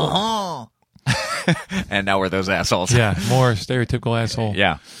 bonjour. And now we're those assholes. Yeah, more stereotypical asshole.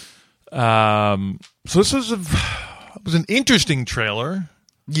 Yeah. So this was an interesting trailer.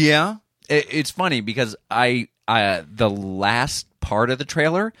 Yeah. It's funny because the last part of the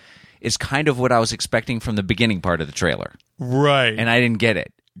trailer is kind of what I was expecting from the beginning part of the trailer. Right. And I didn't get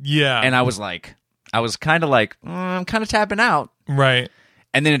it. Yeah. And I was kind of like, I'm kind of tapping out. Right.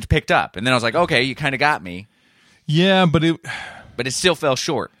 And then it picked up. And then I was like, okay, you kind of got me. Yeah, but it still fell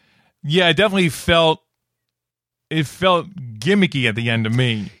short. Yeah, it definitely felt gimmicky at the end to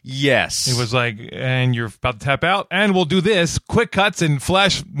me. Yes. It was like, and you're about to tap out, and we'll do this. Quick cuts and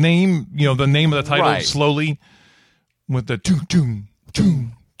flash name, the name of the title slowly with the toom.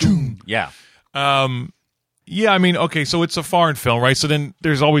 Yeah. Yeah, I mean, okay, so it's a foreign film, right? So then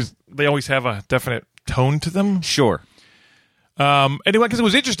they always have a definite tone to them. Sure. Anyway, because it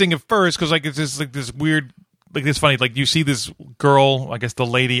was interesting at first, because like it's just like this weird, like this funny, like you see this girl, I guess the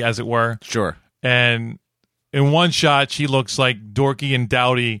lady, as it were. Sure. And in one shot, she looks like dorky and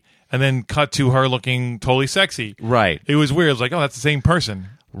dowdy, and then cut to her looking totally sexy. Right. It was weird. It was like, oh, that's the same person.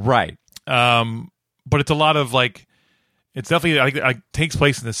 Right. But it's a lot of like, it's definitely like takes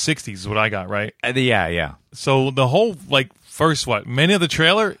place in the 60s is what I got, right? Yeah. So the whole like first minute of the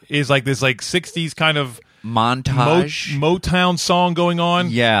trailer is like this like 60s kind of montage Motown song going on.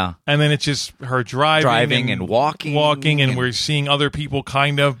 Yeah. And then it's just her driving and walking and we're seeing other people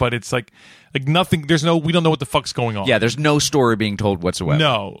kind of, but it's like nothing, we don't know what the fuck's going on. Yeah, there's no story being told whatsoever.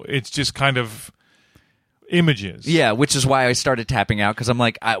 No, it's just kind of images. Yeah, which is why I started tapping out, because I'm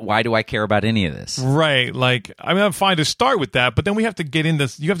like, why do I care about any of this? Right. Like, I mean, I'm fine to start with that, but then we have to get into,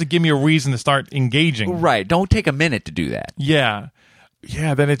 you have to give me a reason to start engaging. Right. Don't take a minute to do that. Yeah.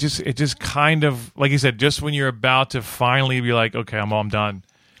 Yeah, then it just kind of, like you said, just when you're about to finally be like, okay, I'm done.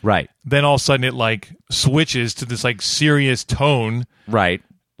 Right. Then all of a sudden it like switches to this like serious tone. Right.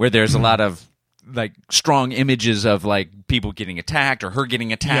 Where there's a lot of like strong images of like people getting attacked or her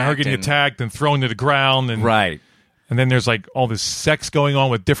getting attacked. Yeah, her getting attacked and thrown to the ground. And, right. And then there's like all this sex going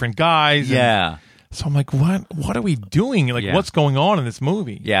on with different guys. Yeah. So I'm like, what are we doing? Like, what's going on in this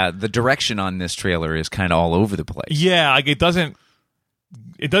movie? Yeah, the direction on this trailer is kind of all over the place. Yeah, like it didn't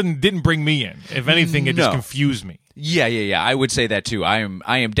bring me in. If anything, it just confused me. Yeah. I would say that too. I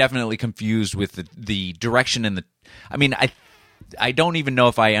am definitely confused with the direction and I mean, I don't even know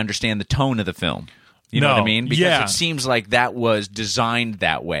if I understand the tone of the film. You know what I mean? Because it seems like that was designed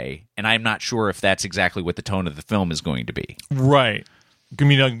that way, and I'm not sure if that's exactly what the tone of the film is going to be. Right. You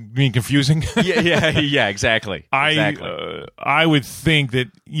mean confusing? Yeah, exactly. I would think that,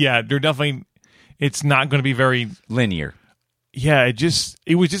 they're definitely, it's not going to be very linear. Yeah,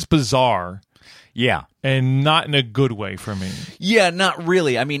 it was just bizarre. Yeah. And not in a good way for me. Yeah, not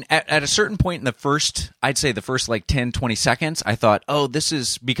really. I mean, at a certain point in the first like 10, 20 seconds, I thought, oh, this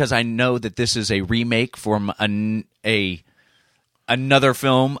is because I know that this is a remake from another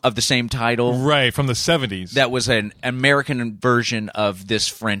film of the same title. Right, from the 70s. That was an American version of this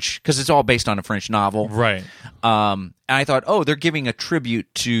French, because it's all based on a French novel. Right. And I thought, oh, they're giving a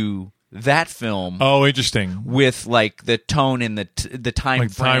tribute to that film. Oh, interesting. With like the tone and the time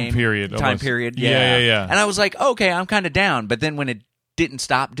Like frame, time period. time almost. period. Yeah. And I was like, okay, I'm kind of down. But then when it didn't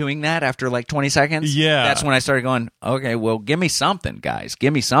stop doing that after like 20 seconds, that's when I started going, okay, well, give me something, guys,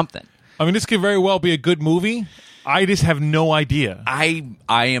 give me something. I mean, this could very well be a good movie. I just have no idea. I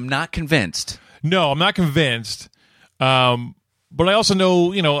am not convinced. No, I'm not convinced. But I also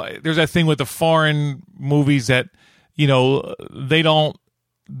know, there's that thing with the foreign movies that,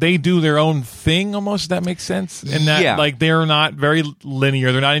 they do their own thing almost, if that makes sense. And that, like, they're not very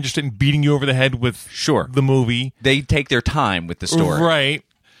linear. They're not interested in beating you over the head with the movie. They take their time with the story. Right.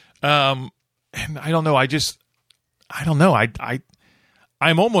 And I don't know. I don't know.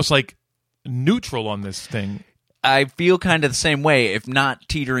 I'm almost like neutral on this thing. I feel kind of the same way, if not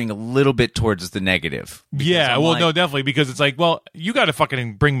teetering a little bit towards the negative. Yeah, no, definitely, because it's like, well, you got to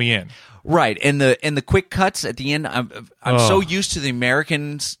fucking bring me in, right? And the quick cuts at the end, I'm so used to the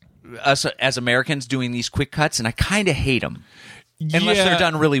Americans, us as Americans, doing these quick cuts, and I kind of hate them unless they're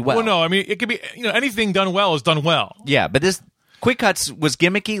done really well. Well, no, I mean, it could be, anything done well is done well. Yeah, but this quick cuts was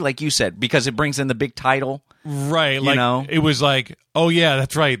gimmicky, like you said, because it brings in the big title. Right, it was like, oh yeah,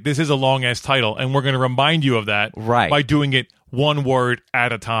 that's right. This is a long ass title, and we're going to remind you of that, by doing it one word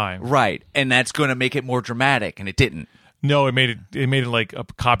at a time, right? And that's going to make it more dramatic, and it didn't. No, it made it like a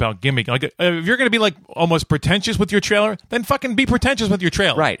cop out gimmick. Like if you're going to be like almost pretentious with your trailer, then fucking be pretentious with your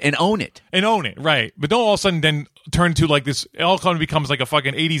trailer, right? And own it, right? But don't all of a sudden then turn to like this. It all kind of becomes like a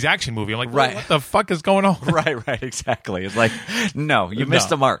fucking 80s action movie. I'm like, right? What the fuck is going on? right, exactly. It's like, no, you missed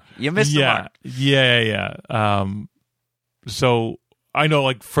the mark. You missed the mark. Yeah. So I know,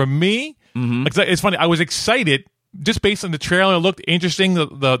 like for me, like, it's funny. I was excited. Just based on the trailer, it looked interesting.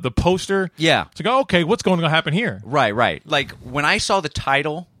 The poster, it's like, oh, okay, what's going to happen here? Right. Like when I saw the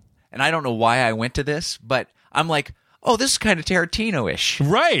title, and I don't know why I went to this, but I'm like, oh, this is kind of Tarantino-ish,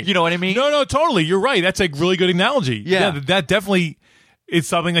 right? You know what I mean? No, totally. You're right. That's a really good analogy. Yeah, that definitely is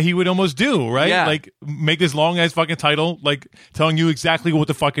something that he would almost do, right? Yeah. Like make this long ass fucking title, like telling you exactly what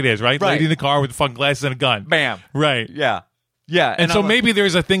the fuck it is, right? Lady in the car with the fucking glasses and a gun, bam, right? Yeah. And so maybe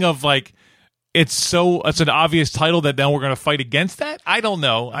there's a thing of like, it's an obvious title that now we're going to fight against that. I don't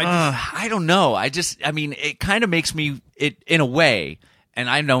know. I don't know. I mean, it kind of makes me in a way, and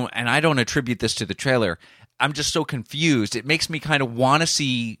I don't attribute this to the trailer. I'm just so confused. It makes me kind of want to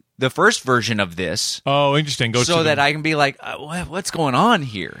see the first version of this. Oh, interesting. So that I can be like, what's going on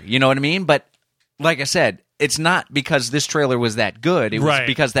here? You know what I mean? But like I said, it's not because this trailer was that good. It was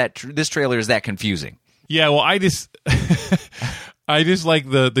because this trailer is that confusing. Yeah. Well, I just like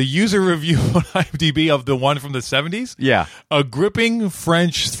the user review on IMDb of the one from the 70s. Yeah. A gripping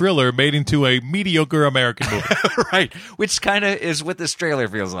French thriller made into a mediocre American movie. Right. Which kind of is what this trailer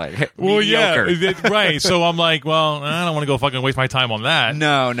feels like. Well, mediocre. Yeah. Right. So I'm like, well, I don't want to go fucking waste my time on that.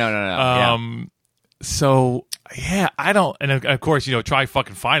 No. So, yeah, I don't. And of course, try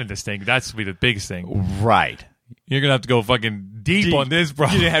fucking finding this thing. That's be the biggest thing. Right. You're going to have to go fucking deep on this, bro.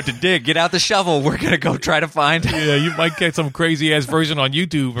 You're going to have to dig. Get out the shovel. We're going to go try to find. Yeah, you might get some crazy-ass version on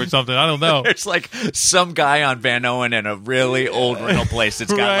YouTube or something. I don't know. There's like some guy on Van Owen in a really old rental place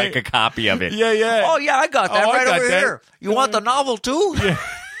that's got like a copy of it. Yeah. Oh, yeah, I got that right over here. You want the novel, too? Yeah.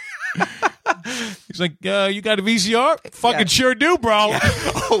 He's like, you got a VCR? Fucking sure do, bro. Yeah.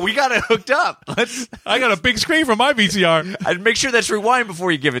 Oh, we got it hooked up. I got a big screen for my VCR. I'd make sure that's rewind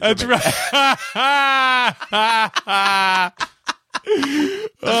before you give it to me. That's right.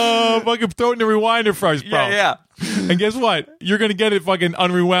 Oh, fucking throw it in the rewinder first, bro. Yeah. And guess what? You're going to get it fucking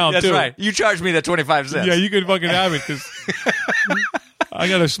unrewound, That's too. right. You charge me the 25 cents. Yeah, you can fucking have it, because I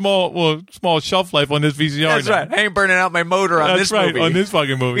got a small shelf life on this VCR. That's now. right. I ain't burning out my motor on this movie. On this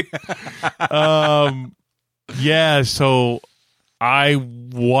fucking movie. Yeah, so I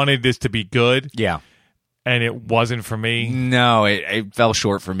wanted this to be good. Yeah. And it wasn't for me. No, it fell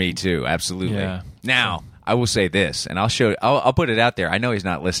short for me, too. Absolutely. Yeah. Now, I will say this, and I'll put it out there. I know he's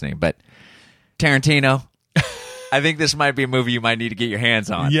not listening, but Tarantino, I think this might be a movie you might need to get your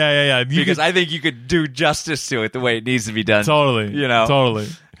hands on. Yeah. Because I think you could do justice to it the way it needs to be done. Totally. Totally.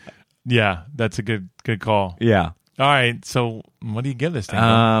 Yeah, that's a good call. Yeah. All right, so what do you give this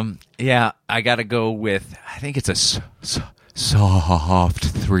thing? Yeah, I got to go with, I think it's a soft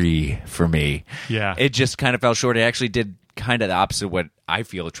 3 for me. Yeah. It just kind of fell short. It actually did kind of the opposite of what I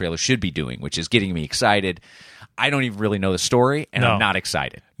feel a trailer should be doing, which is getting me excited. I don't even really know the story, and I'm not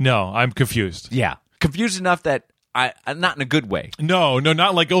excited. No, I'm confused. Yeah. Confused enough that I'm not in a good way. No,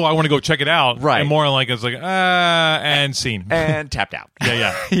 not like, oh, I want to go check it out. Right. And more like, it's like, and scene. And tapped out.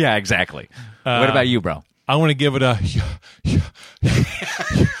 Yeah. Yeah, exactly. What about you, bro? I want to give it a,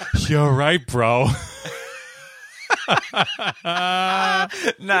 you're right, bro.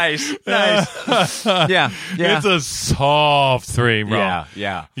 Nice. Yeah. It's a soft 3, bro.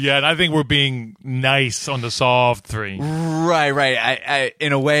 Yeah. Yeah, and I think we're being nice on the soft 3. Right. I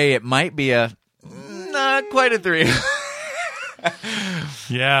in a way, it might be a not quite a 3.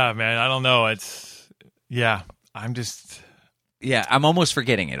 Yeah, man. I don't know. I'm just. Yeah, I'm almost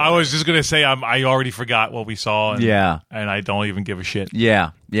forgetting it. I was just gonna say I already forgot what we saw. And, and I don't even give a shit.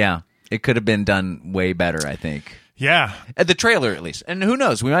 Yeah. It could have been done way better, I think. Yeah, At the trailer, at least. And who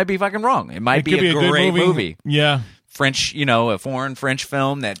knows? We might be fucking wrong. It might be could a great good movie. Yeah, French, a foreign French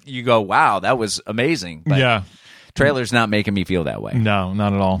film that you go, wow, that was amazing. But yeah. trailer's not making me feel that way. No,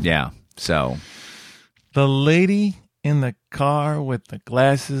 not at all. Yeah. So The lady in the car with the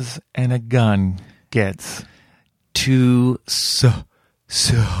glasses and a gun gets 2 soft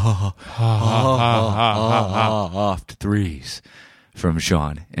 3s from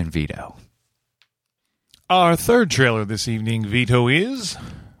Sean and Vito. Our third trailer this evening, Vito, is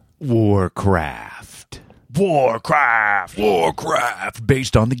Warcraft,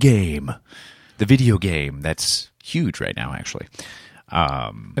 based on the game, the video game that's huge right now, actually.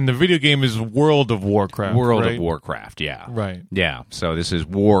 And the video game is World of Warcraft. World right? of Warcraft, yeah. Right. Yeah, so this is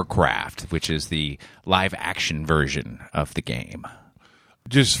Warcraft, which is the live-action version of the game.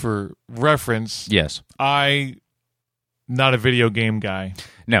 Just for reference, Yes. I not a video game guy.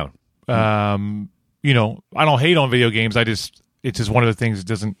 No. I don't hate on video games. It's just one of the things that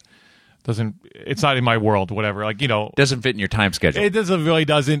doesn't it's not in my world, whatever. Doesn't fit in your time schedule. It really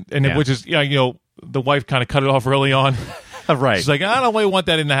doesn't. And which is, the wife kind of cut it off early on. Right. She's like, I don't really want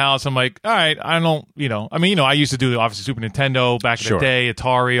that in the house. I'm like, all right, I don't, I used to do obviously Super Nintendo back in the day,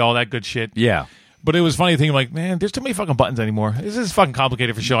 Atari, all that good shit. Yeah. But it was funny thinking, like, man, there's too many fucking buttons anymore. This is fucking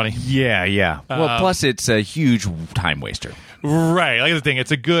complicated for Shawnee. Yeah. Well, plus it's a huge time waster. Right. Like the thing,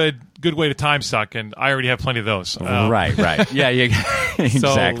 it's a good way to time suck, and I already have plenty of those. Right. Yeah,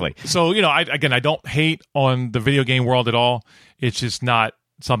 exactly. So I don't hate on the video game world at all. It's just not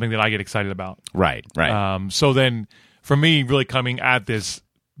something that I get excited about. Right. So then, for me, really coming at this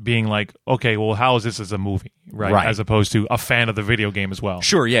being like, okay, well, how is this as a movie, right? As opposed to a fan of the video game as well.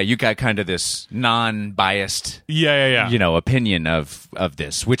 Sure, yeah, you got kind of this non-biased, opinion of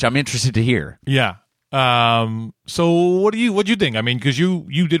this, which I'm interested to hear. Yeah. So what'd you think? I mean, because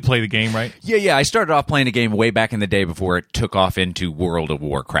you did play the game, right? Yeah. I started off playing a game way back in the day before it took off into World of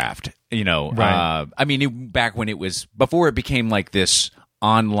Warcraft. Right. Back when it was before it became like this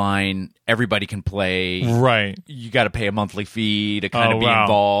online, everybody can play. Right. You got to pay a monthly fee to kind of be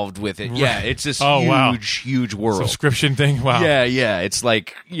involved with it. Yeah, it's this huge world. Subscription thing? Wow. Yeah. It's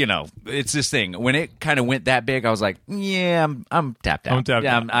like, it's this thing. When it kind of went that big, I was like, yeah, I'm tapped out.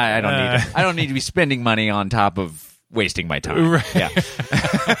 I don't need it. I don't need to be spending money on top of wasting my time. Right. Yeah.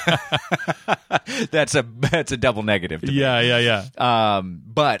 That's a double negative to me. Yeah.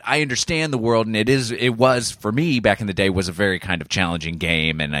 But I understand the world, and it was for me back in the day was a very kind of challenging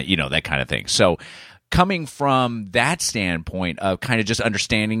game, and that kind of thing. So coming from that standpoint of kind of just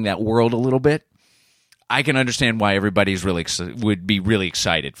understanding that world a little bit, I can understand why everybody's would be really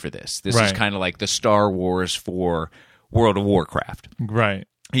excited for this. This is kind of like the Star Wars for World of Warcraft. Right.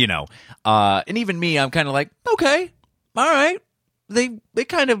 And even me, I'm kind of like, okay, all right. They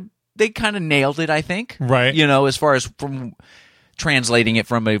kind of nailed it, I think. Right. As far as from translating it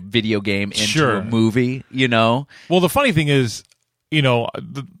from a video game into a movie, Well, the funny thing is,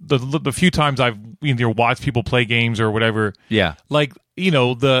 the few times I've either watched people play games or whatever. Yeah. Like,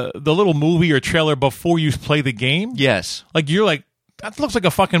 the little movie or trailer before you play the game. Yes. Like, you're like, that looks like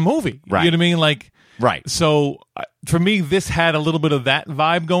a fucking movie. Right. You know what I mean? Like, right. So for me, this had a little bit of that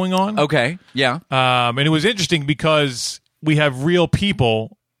vibe going on. Okay. Yeah. And it was interesting because we have real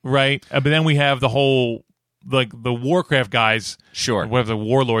people, right? But then we have the whole, like, the Warcraft guys. Sure. Whatever the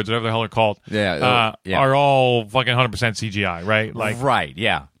warlords, whatever the hell they're called. Yeah. Are all fucking 100% CGI, right? Like, right.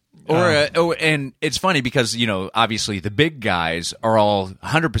 Yeah. And it's funny because, obviously the big guys are all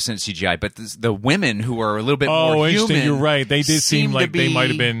 100% CGI, but the women who are a little bit more human. You're right. They did seem like they might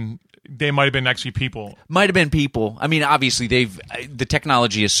have been actually people. Might have been people. I mean, obviously the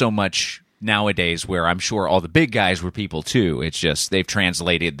technology is so much nowadays where I'm sure all the big guys were people too. It's just they've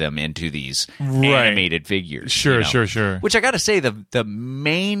translated them into these animated figures. Sure. Which I got to say, the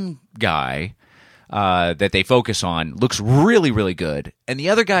main guy that they focus on looks really, really good, and the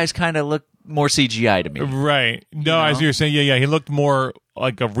other guys kind of look more CGI to me. Right. No, as you're saying, yeah, he looked more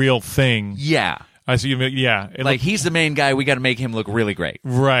like a real thing. Yeah. I see. Yeah. He's the main guy. We got to make him look really great.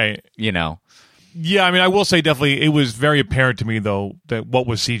 Right. Yeah, I mean, I will say definitely it was very apparent to me, though, that what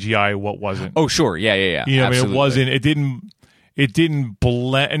was CGI, what wasn't. Oh, sure. Yeah. I mean, it it didn't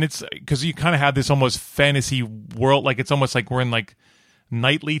blend, and it's because you kind of have this almost fantasy world, like it's almost like we're in like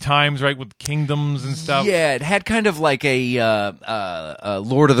knightly times, right, with kingdoms and stuff. Yeah, it had kind of like a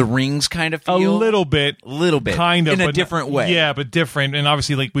Lord of the Rings kind of feel. A little bit, kind of in a but different way. Yeah, but different, and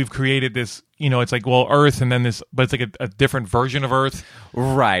obviously, like we've created this. It's like Earth, and then this, but it's like a different version of Earth.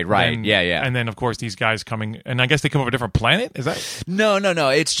 Right. And, Yeah. And then of course these guys coming, and I guess they come up with a different planet. Is that? No.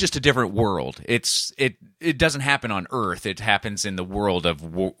 It's just a different world. It doesn't happen on Earth. It happens in the world of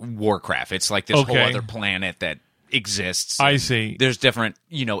Warcraft. It's like this whole other planet that exists. I see. There's different,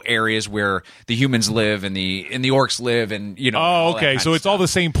 areas where the humans live and the orcs live, and Oh, okay. So it's all the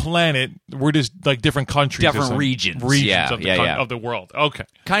same planet. We're just like different countries, different regions of the world. Okay.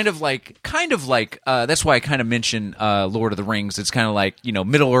 Kind of like. That's why I kind of mentioned Lord of the Rings. It's kind of like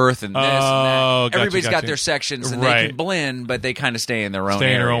Middle Earth and this and that. Gotcha, Everybody's got their sections, and they can blend, but they kind of stay in their own.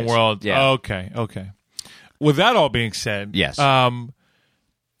 Stay in their own world. Yeah. Okay. With that all being said, yes.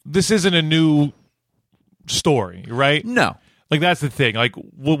 This isn't a new story, right? No. Like that's the thing. Like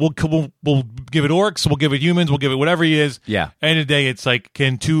we'll give it orcs, we'll give it humans, we'll give it whatever he is. Yeah. End of the day, it's like,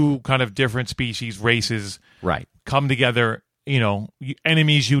 can two kind of different species, races, right, come together?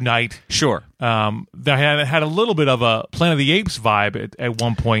 Enemies unite. Sure. They had a little bit of a Planet of the Apes vibe at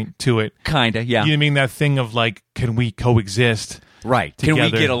one point to it. Kinda, yeah. You know what I mean? That thing of like, can we coexist? Right. Together?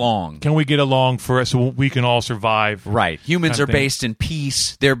 Can we get along? Can we get along so we can all survive? Right. Humans are based in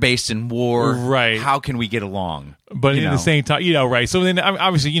peace. They're based in war. Right. How can we get along? But at the same time, right. So then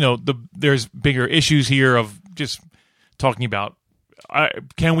obviously, there's bigger issues here of just talking about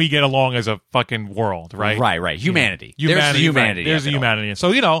can we get along as a fucking world, right? Right. Humanity. There's the humanity. There's the humanity.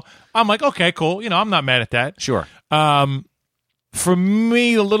 So, I'm like, okay, cool. I'm not mad at that. Sure. For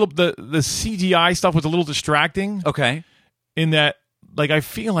me, the CGI stuff was a little distracting. Okay. In that, like, I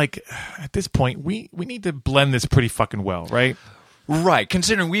feel like at this point we need to blend this pretty fucking well, right? Right.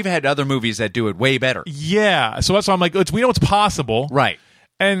 Considering we've had other movies that do it way better. Yeah. So that's why I'm like, we know it's possible, right?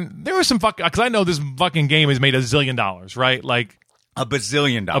 And there was some because I know this fucking game has made $1 zillion, right? Like $1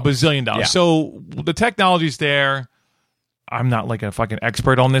 bazillion. $1 bazillion. Yeah. So the technology's there. I'm not like a fucking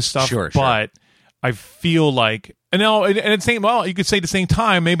expert on this stuff, but I feel like, and at same, you could say at the same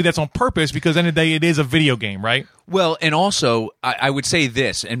time, maybe that's on purpose because at the end of the day, it is a video game, right? Well, and also, I would say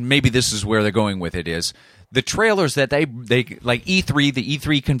this, and maybe this is where they're going with it, is the trailers that they like E3, the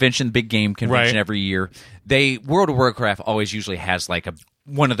E3 convention, big game convention every year, World of Warcraft always usually has like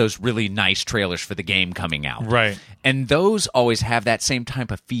one of those really nice trailers for the game coming out. Right. And those always have that same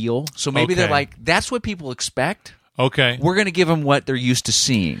type of feel. So maybe they're like, that's what people expect. Okay. We're going to give them what they're used to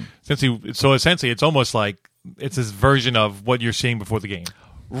seeing. So essentially, it's almost like it's this version of what you're seeing before the game.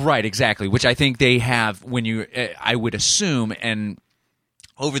 Right, exactly. Which I think they have I would assume, and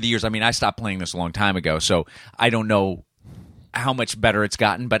over the years, I stopped playing this a long time ago, so I don't know how much better it's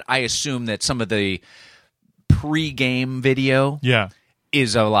gotten, but I assume that some of the pre-game video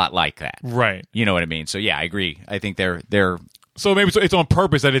is a lot like that. Right. You know what I mean? So yeah, I agree. I think they're so maybe it's on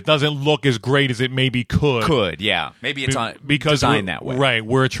purpose that it doesn't look as great as it maybe could. Could, yeah. Maybe it's designed that way. Right.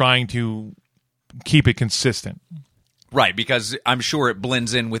 We're trying to keep it consistent. Right, because I'm sure it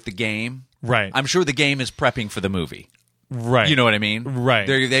blends in with the game. Right. I'm sure the game is prepping for the movie. Right. You know what I mean? Right.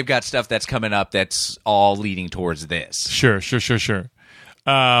 They've got stuff that's coming up that's all leading towards this. Sure. So, it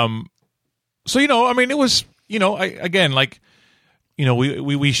was,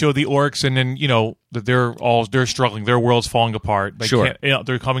 we show the orcs and then, that they're struggling. Their world's falling apart. They're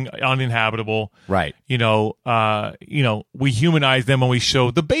becoming uninhabitable. Right. We humanize them when we show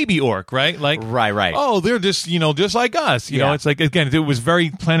the baby orc, right? Like, right. Oh, they're just, just like us. You know, it's like, again, it was very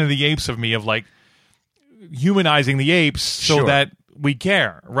Planet of the Apes of me of like humanizing the apes so that we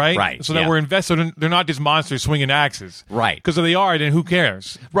care, right? Right. So that we're invested. They're not just monsters swinging axes. Right. Because if they are, then who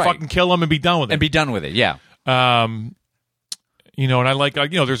cares? Right. Fucking kill them and be done with it. Yeah. And I like,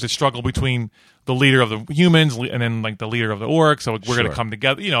 there's a struggle between the leader of the humans and then like the leader of the orcs. So we're going to come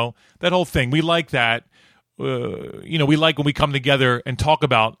together. That whole thing. We like that. We like when we come together and talk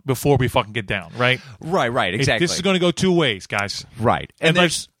about before we fucking get down, right? Right. Exactly. This is going to go two ways, guys. Right. And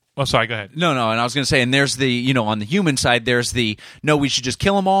there's. Oh, sorry. Go ahead. No. And I was going to say, and there's the, on the human side, there's the no, we should just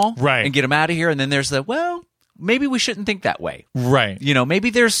kill them all, right, and get them out of here. And then there's the maybe we shouldn't think that way, right? Maybe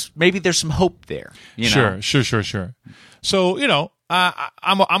there's some hope there. Sure. So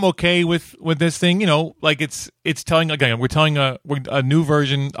I'm okay with this thing. Like it's telling again. We're telling a new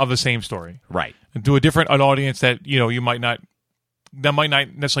version of the same story, right? To a different audience that you might not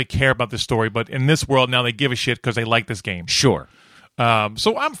necessarily care about this story, but in this world now they give a shit because they like this game. Sure.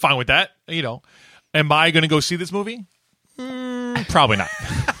 So I'm fine with that. Am I going to go see this movie? Probably not.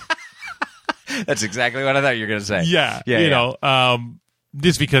 That's exactly what I thought you were going to say. Yeah, yeah, you know,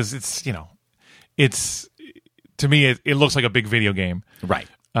 just because it's it's to me it looks like a big video game, right?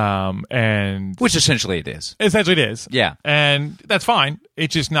 And which essentially it is. Essentially, it is. Yeah, and that's fine.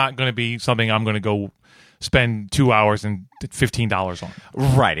 It's just not going to be something I'm going to go spend 2 hours and $15 on.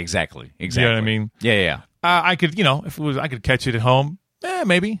 Right? Exactly. You know what I mean? Yeah. I could, if it was, I could catch it at home.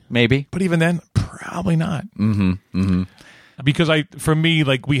 Maybe. But even then, probably not. Mm-hmm. Because for me,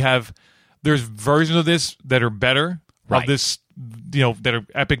 like there's versions of this that are better. Right. Of this, that are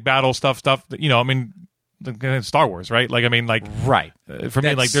epic battle stuff. I mean, Star Wars, right? Like, I mean, like, right. For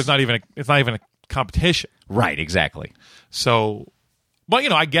me, like, it's not even a competition. Right. Exactly. So, but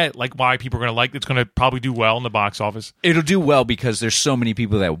I get like why people are going to like. It's going to probably do well in the box office. It'll do well because there's so many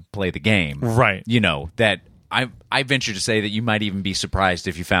people that play the game, right? That I venture to say that you might even be surprised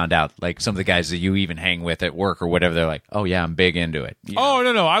if you found out, like some of the guys that you even hang with at work or whatever, they're like, oh yeah, I'm big into it.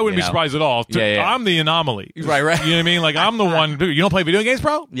 No, I wouldn't be surprised at all. I'm the anomaly, right? You know what I mean? Like I'm the one. You don't play video games,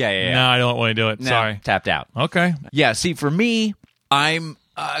 bro? Yeah. No, I don't want to do it. No, sorry, tapped out. Okay. Yeah. See, for me, I'm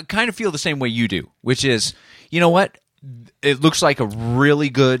kind of feel the same way you do, which is, you know what? It looks like a really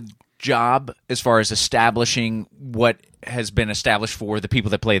good job as far as establishing what has been established for the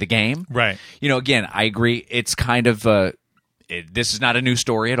people that play the game. Right. Again, I agree. It's kind of this is not a new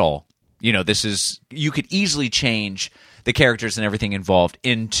story at all. This is, you could easily change the characters and everything involved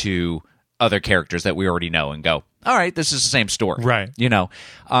into other characters that we already know and go, all right, this is the same story. Right.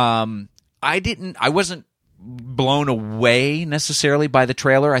 I wasn't blown away necessarily by the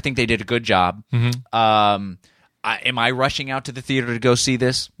trailer. I think they did a good job. Mm-hmm. Am I rushing out to the theater to go see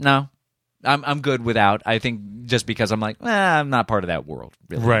this? No. I'm good without. I think just because I'm like, I'm not part of that world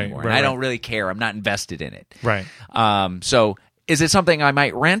really anymore. I don't really care. I'm not invested in it. Right. So is it something I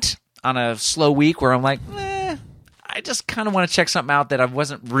might rent on a slow week where I'm like, I just kind of want to check something out that I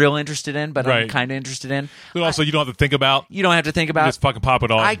wasn't real interested in, but I'm kind of interested in. But also, you don't have to think about. You don't have to think about. Just fucking pop it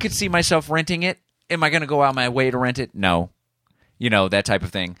on. I could see myself renting it. Am I going to go out my way to rent it? No. That type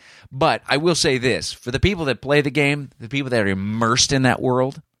of thing. But I will say this. For the people that play the game, the people that are immersed in that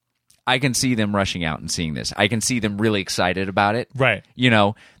world, I can see them rushing out and seeing this. I can see them really excited about it. Right.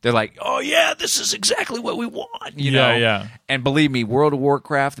 They're like, oh, yeah, this is exactly what we want. Yeah. And believe me, World of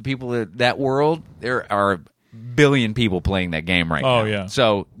Warcraft, the people that world, there are a billion people playing that game right now. Oh, yeah.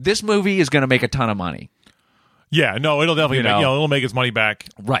 So this movie is going to make a ton of money. Yeah, no, it'll definitely it'll make its money back.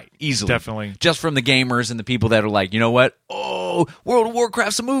 Right, easily. Definitely. Just from the gamers and the people that are like, you know what? Oh, World of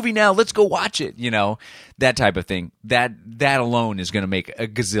Warcraft's a movie now. Let's go watch it. That type of thing. That alone is going to make a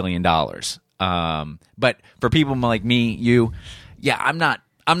gazillion dollars. But for people like me, I'm not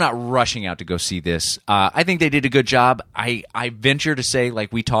rushing out to go see this. I think they did a good job. I venture to say,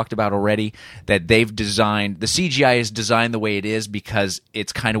 like we talked about already, that the CGI is designed the way it is because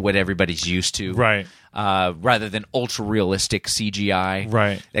it's kind of what everybody's used to. Right. Rather than ultra realistic CGI.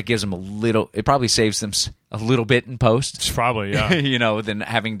 Right. That gives them it probably saves them a little bit in post. It's probably, yeah. Than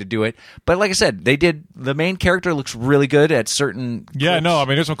having to do it. But like I said, the main character looks really good at certain Yeah, clips. no, I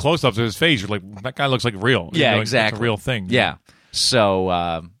mean, there's some close-ups of his face. You're like, that guy looks like real. Yeah, It's exactly. a real thing. Yeah.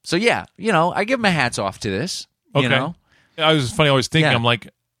 So yeah, I give my hats off to this. Okay. I was funny. I was thinking, Yeah. I'm like,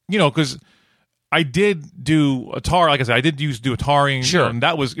 because I did do Atari. Like I said, I did used to do Atari. Sure. And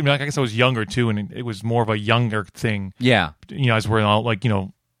that was, I guess I was younger too, and it was more of a younger thing. Yeah. As we're all like,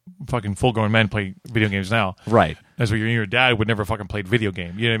 fucking full-grown men play video games now. Right. As where your dad would never fucking played video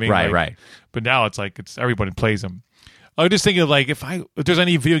game. You know what I mean? Right, Like, right. But now it's like everybody plays them. I was just thinking of like if there's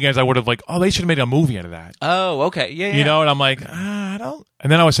any video games I would have like, they should have made a movie out of that. Oh, okay. Yeah. And I'm like, I don't. And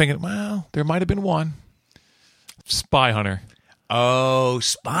then I was thinking, well, there might have been one. Spy Hunter. Oh,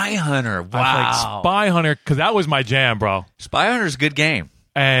 Spy Hunter. Wow. I was like, Spy Hunter, because that was my jam, bro. Spy Hunter's a good game.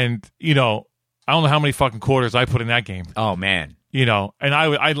 And, I don't know how many fucking quarters I put in that game. Oh, man. And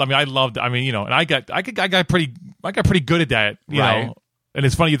I loved, and I got pretty good at that, Right. know. And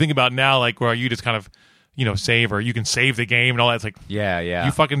it's funny you think about now, like where you just kind of, save, or you can save the game and all that. It's like, Yeah.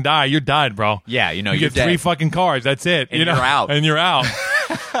 you fucking die, you're done, bro. Yeah, you you're get 3 dead. fucking cards, that's it. And you're out. And you're out.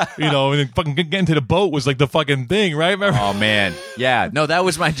 And then fucking getting to the boat was like the fucking thing, right? Remember? Oh, man. Yeah. No, that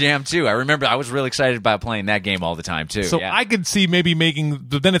was my jam, too. I remember I was really excited about playing that game all the time, too. So yeah. I could see maybe making,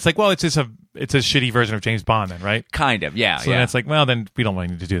 but then it's like, well, it's a shitty version of James Bond then, right? Kind of, yeah. So then it's like, well, then we don't really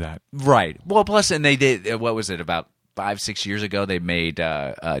need to do that. Right. Well, plus, and they did, what was it, about 5-6 years ago, they made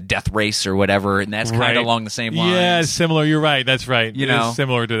Death Race or whatever, and that's kind Right. of along the same lines. Yeah, similar. You're right. That's right. You It know, is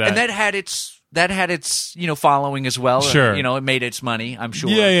similar to that. And that had its following as well. Sure. It made its money, I'm sure.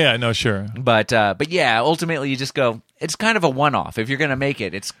 Yeah, no, sure. But yeah, ultimately you just go, it's kind of a one-off. If you're going to make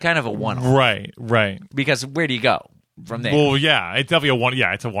it, it's kind of a one-off. Right. Because where do you go from there? Well, yeah, it's definitely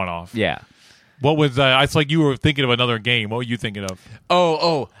it's a one-off. Yeah. What was it's like you were thinking of another game. What were you thinking of?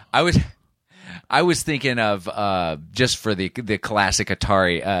 I was thinking of just for the classic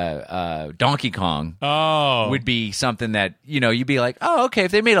Atari Donkey Kong. Oh, would be something that you'd be like, oh, okay,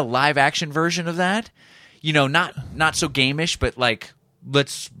 if they made a live action version of that, not so game-ish, but like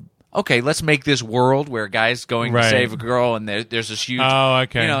let's make this world where a guy's going to save a girl and there's this huge. Oh,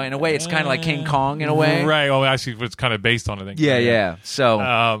 okay. In a way, it's kind of like King Kong in a way, right? Well, actually, it's kind of based on it. I think. Yeah.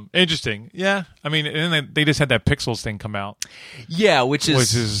 So interesting. Yeah, I mean, and then they just had that Pixels thing come out. Yeah, which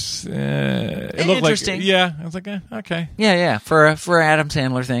is it looked interesting. Like, yeah, I was like, okay. Yeah, for Adam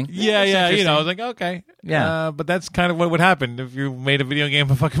Sandler thing. Yeah. I was like, okay. Yeah, but that's kind of what would happen if you made a video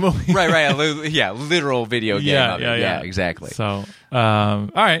game a fucking movie. right. Literal video game. Yeah, exactly. So, all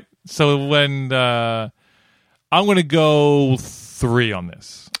right. So when I'm going to go 3 on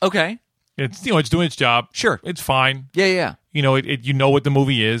this. Okay. It's it's doing its job. Sure. It's fine. Yeah. It you know what the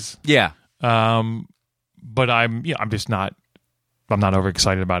movie is. Yeah. But I'm just not. I'm not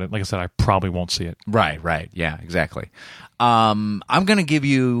overexcited about it. Like I said, I probably won't see it. Right. Yeah, exactly. I'm going to give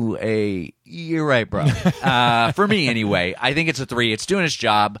you a. You're right, bro. For me, anyway, I think it's a 3. It's doing its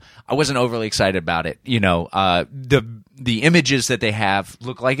job. I wasn't overly excited about it. The images that they have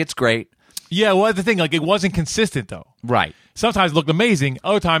look like it's great. Yeah, well, the thing, like, it wasn't consistent though. Right. Sometimes it looked amazing.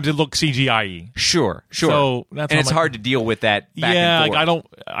 Other times it looked CGI-y. Sure. So that's and it's hard to deal with that. Back and forth.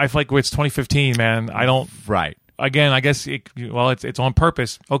 I feel like it's 2015, man. I don't. Right. Again, I guess it's on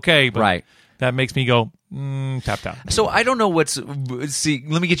purpose. Okay, but right. That makes me go tap tap. So I don't know see.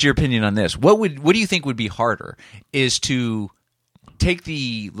 Let me get your opinion on this. What do you think would be harder? Is to take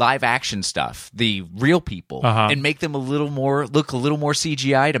the live action stuff, the real people, and make them look a little more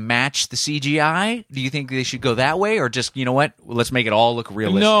CGI to match the CGI? Do you think they should go that way, or just let's make it all look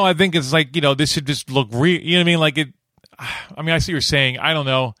realistic? No, I think it's like this should just look real. You know what I mean? Like it. I mean, I see what you're saying. I don't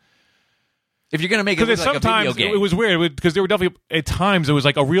know. If you're going to make it look like a video game. It was weird because there were definitely at times it was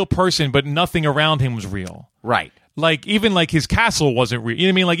like a real person, but nothing around him was real. Right. Like even like his castle wasn't real. You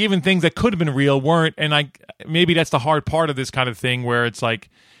know what I mean? Like even things that could have been real weren't. And maybe that's the hard part of this kind of thing where it's like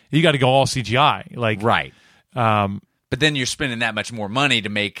you got to go all CGI. Like right. But then you're spending that much more money to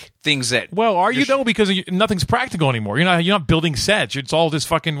make things that. Well, are you though? Because nothing's practical anymore. You're not building sets. It's all just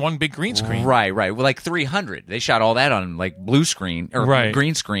fucking one big green screen. Right. Well, like 300, they shot all that on like blue screen or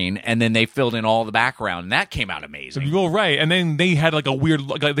green screen, and then they filled in all the background, and that came out amazing. Well, right, and then they had like a weird,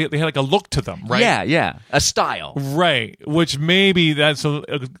 they had like a look to them, right? Yeah, a style, right? Which maybe that's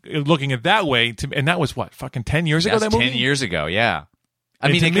looking at that way, and that was what fucking 10 years ago. That movie? 10 years ago, yeah. I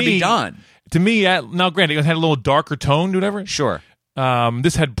mean, it could be done. To me, now granted, it had a little darker tone, whatever. Sure.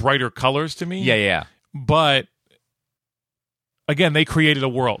 This had brighter colors to me. Yeah. But again, they created a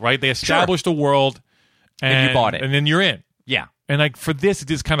world, right? They established a world, and you bought it, and then you're in. Yeah. And like for this, it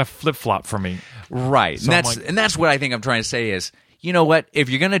just kind of flip flop for me. Right. So and that's what I think I'm trying to say is, you know what? If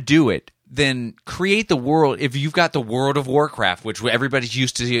you're gonna do it, then create the world. If you've got the World of Warcraft, which everybody's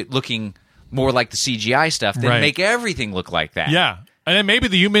used to looking more like the CGI stuff, then make everything look like that. Yeah. And then maybe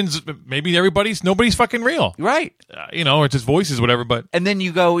the humans, nobody's fucking real. Right. Or it's just voices, whatever, but. And then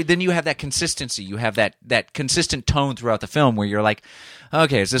you have that consistency. You have that consistent tone throughout the film where you're like,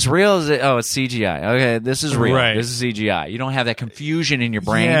 okay, is this real? It's CGI. Okay, this is real. Right. This is CGI. You don't have that confusion in your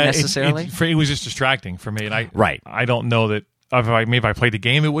brain necessarily. It was just distracting for me. And I don't know that, maybe if I played the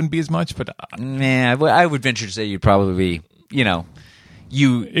game, it wouldn't be as much, but. I would venture to say you'd probably be,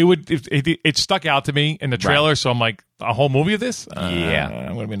 It stuck out to me in the trailer, so I'm like, a whole movie of this?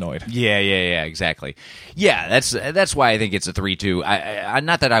 I'm gonna be annoyed. Yeah, exactly. Yeah, that's why I think it's a 3-2. I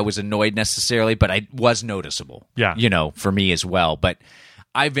not that I was annoyed necessarily, but I was noticeable. Yeah, for me as well. But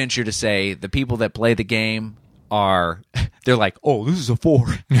I venture to say the people that play the game they're like, oh, this is a 4.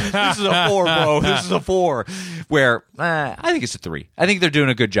 This is a 4, bro. This is a 4. Where I think it's a 3. I think they're doing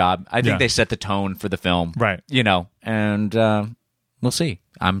a good job. I think they set the tone for the film. Right. And we'll see.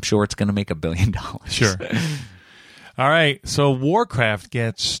 I'm sure it's going to make $1 billion. Sure. All right. So Warcraft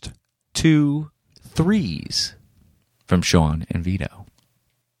gets 2 3s from Sean and Vito.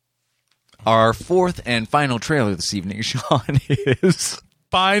 Our fourth and final trailer this evening, Sean, is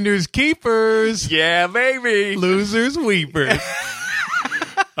Finders Keepers. Yeah, baby. Losers Weepers.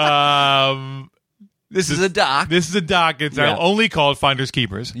 This is a doc. This is a doc. It's only called Finders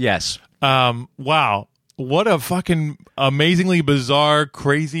Keepers. Yes. Wow. What a fucking amazingly bizarre,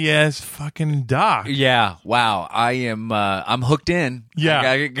 crazy ass fucking doc. Yeah. Wow. I'm hooked in. Yeah.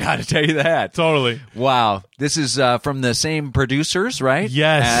 I gotta tell you that. Totally. Wow. This is from the same producers, right?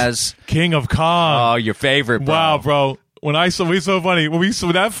 Yes. As King of Kong. Oh, your favorite, bro. Wow, bro. When we so funny. When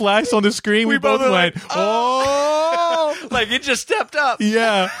that flashed on the screen, we both went, oh! Like it just stepped up.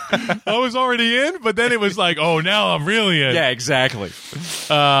 Yeah, I was already in, but then it was like, oh, now I'm really in. Yeah, exactly.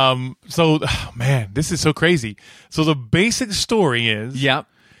 So, oh, man, this is so crazy. So the basic story is Yep.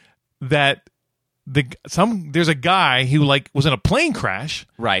 that there's a guy who like was in a plane crash,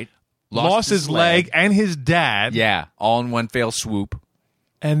 Right. lost his leg and his dad. Yeah, all in one fell swoop.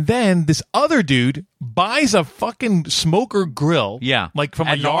 And then this other dude buys a fucking smoker grill. Yeah. Like from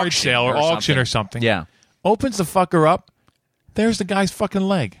At a an yard auction sale or or auction something. or something. Yeah. Opens the fucker up. There's the guy's fucking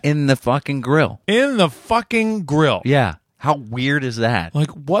leg. In the fucking grill. In the fucking grill. Yeah. How weird is that? Like,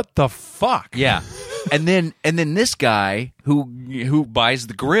 what the fuck? Yeah. and then this guy who buys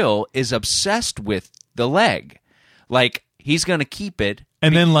the grill is obsessed with the leg. Like he's going to keep it.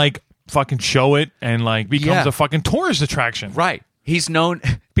 And then, like, fucking show it and, like, becomes Yeah. a fucking tourist attraction. Right. He's known,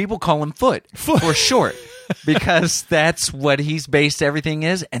 people call him Foot for short because that's what he's based everything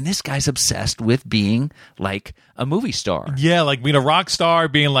is. And this guy's obsessed with being like a movie star. Yeah, like being a rock star,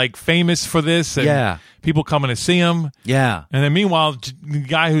 being, like, famous for this. And Yeah. people coming to see him. Yeah. And then meanwhile, the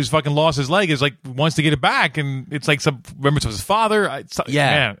guy who's fucking lost his leg is, like, wants to get it back. And it's, like, some remembrance of his father. Yeah.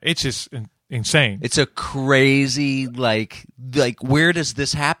 Man, it's just insane. It's a crazy, like where does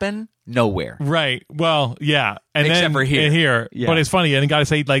this happen? Nowhere. Right. Well, yeah. And Except then for here. and here. Yeah. But it's funny, and I gotta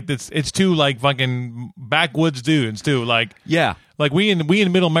say, like, it's two like fucking backwoods dudes too. Like, Yeah. like we in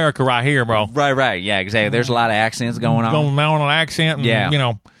middle America right here, bro. Right. Yeah, exactly. There's a lot of accents going on. Going down on an accent, and, Yeah. you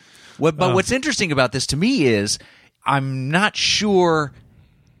know. But what's interesting about this to me is I'm not sure,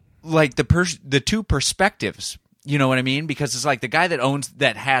 like the two perspectives. You know what I mean? Because it's like the guy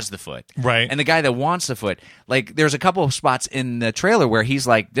that has the foot, Right. and the guy that wants the foot. Like, there's a couple of spots in the trailer where he's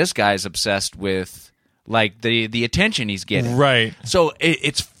like, this guy's obsessed with like the attention he's getting, Right. So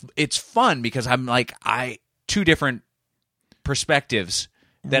it's fun because I'm like two different perspectives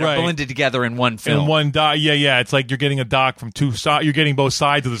that Right. are blended together in one film. And one doc, yeah. It's like you're getting a doc from two sides. You're getting both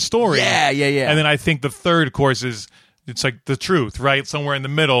sides of the story. Yeah. And then I think the third, of course, is it's like the truth, right? Somewhere in the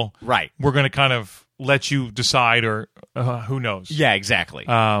middle, Right. We're going to kind of let you decide, or who knows? Yeah, exactly.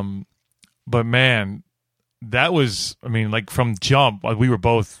 But man, that was, I mean, like from jump, we were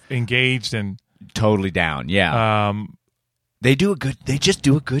both engaged and Totally down. Yeah. They just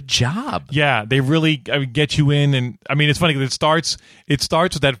do a good job. yeah, they really get you in. And I mean, it's funny because it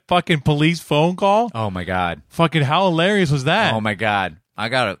starts with that fucking police phone call. Oh my God. Fucking how hilarious was that? Oh my God. I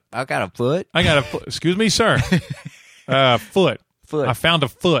got a foot. I got a foot. Excuse me, sir. Foot. Foot. I found a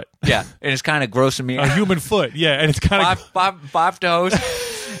foot. Yeah. And it's kind of grossing me A out. human foot. Yeah, and it's kind of Five toes.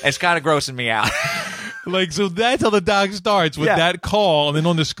 It's kind of grossing me out. like, so that's how the doc starts with Yeah. that call, and then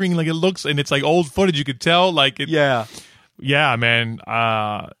on the screen, like, it looks, and it's like old footage. You could tell, like, it, Yeah. yeah, man.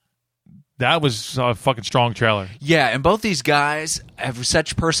 That was a fucking strong trailer. Yeah, and both these guys have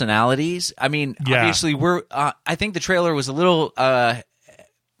such personalities. I mean, Yeah. obviously, I think the trailer was a little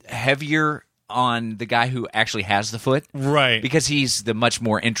heavier on the guy who actually has the foot, Right. because he's the much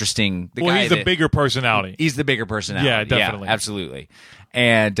more interesting. Well, he's the bigger personality. He's the bigger personality. Yeah, definitely. absolutely.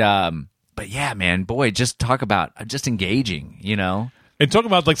 And but yeah, man, boy, just talk about just engaging. You know, And talk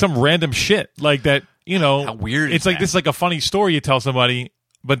about, like, some random shit like that, you know. How weird is It's like, that? this is like a funny story you tell somebody,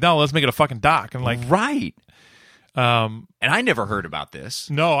 but no, let's make it a fucking doc. And, like, right? And I never heard about this.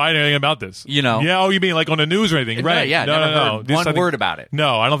 no, I know anything about this. You know. Yeah, oh, you mean like on the news or anything? No, Right. yeah, no, never no. heard This, one I think- word about it.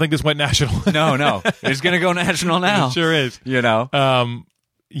 No, I don't think this went national. No, it's gonna go national now. It sure is. You know,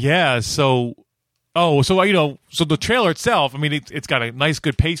 Yeah, so you know, so the trailer itself, I mean, it's got a nice,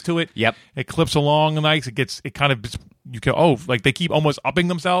 good pace to it. Yep. It clips along nice. It kind of, you can, like they keep almost upping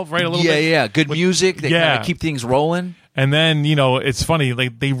themselves, right? A little bit. yeah, good music. They kind yeah. of keep things rolling. And then, you know, it's funny,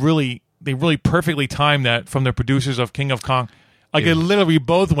 like they really perfectly timed that from the producers of King of Kong. Like it literally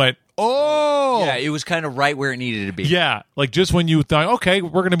both went, oh! Yeah, it was kind of right where it needed to be. Yeah, like just when you thought, okay,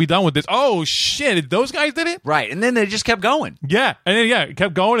 we're going to be done with this. Oh, shit, those guys did it? Right, and then they just kept going. Yeah, and then, it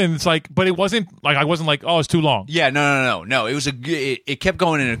kept going, and it's like, but it wasn't, like, I wasn't like, oh, it's too long. Yeah, no. It was it kept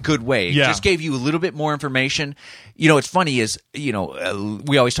going in a good way. It Yeah. just gave you a little bit more information. You know, what's funny is, you know,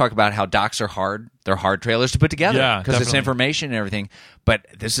 we always talk about how docs are hard. They're hard trailers to put together Yeah, because it's definitely. information and everything. But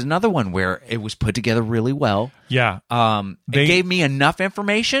this is another one where it was put together really well. Yeah. It gave me enough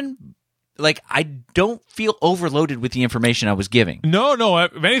information. Like, I don't feel overloaded with the information I was giving. No,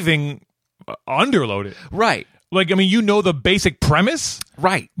 if anything, underloaded. Right. Like, I mean, you know the basic premise,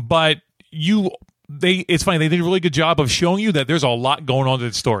 Right. but it's funny, they did a really good job of showing you that there's a lot going on to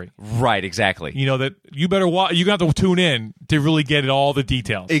the story. Right, exactly. You know, that you better watch, you're going to have to tune in to really get all the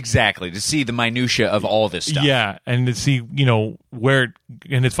details. Exactly, to see the minutia of all this stuff. Yeah, and to see, you know,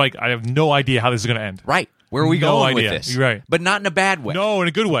 and it's like, I have no idea how this is going to end. Right. Where are we No going idea. with this? You're right. But not in a bad way. No, in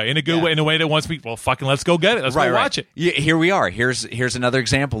a good way. In a good way. In a way that wants me. Well, fucking let's go get it. Let's go watch it. Yeah, here we are. Here's another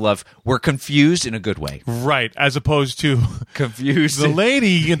example of we're confused in a good way. Right, as opposed to Confused. the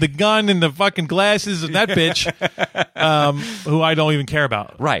lady and the gun and the fucking glasses and that bitch, who I don't even care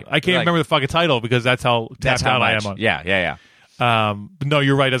about. Right. I can't remember the fucking title because that's how tapped out I am on. Yeah. But no,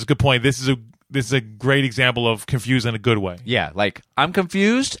 you're right. That's a good point. This is a great example of confused in a good way. Yeah, like I'm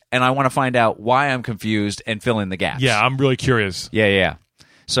confused and I want to find out why I'm confused and fill in the gaps. Yeah, I'm really curious. Yeah.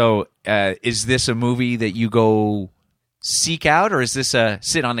 So, is this a movie that you go seek out, or is this a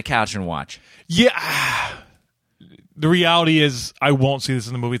sit on the couch and watch? Yeah. The reality is, I won't see this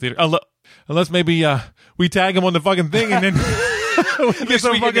in the movie theater unless maybe we tag him on the fucking thing and then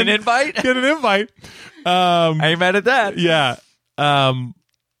we get an invite. Get an invite. I ain't mad at that. Yeah.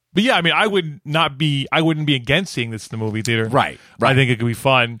 But yeah, I mean, I wouldn't be against seeing this in the movie theater. Right. I think it could be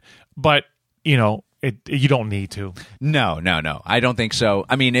fun, but you you don't need to. No. I don't think so.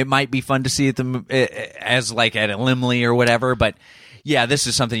 I mean, it might be fun to see it as like at a Limley or whatever, but yeah, this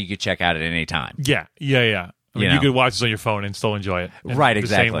is something you could check out at any time. Yeah. I mean, you could watch this on your phone and still enjoy it. Right,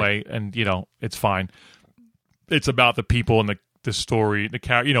 exactly. The same way, and it's fine. It's about the people and the story, the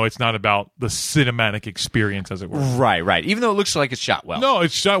character. It's not about the cinematic experience, as it were. Right. Even though it looks like it's shot well. No,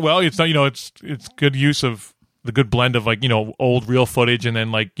 it's shot well. It's not. It's good use of the good blend of old real footage and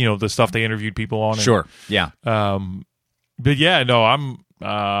then the stuff they interviewed people on. Sure. Yeah. But yeah, no,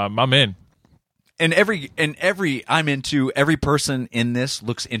 I'm in. And every person in this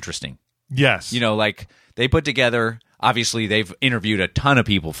looks interesting. Yes. Like they put together. Obviously, they've interviewed a ton of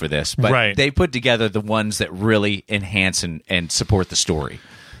people for this, but they put together the ones that really enhance and support the story.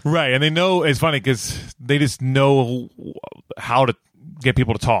 Right, and they know it's funny because they just know how to get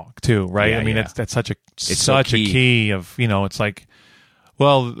people to talk too. Right, Yeah, I mean yeah. that's such a so key. a key of it's like,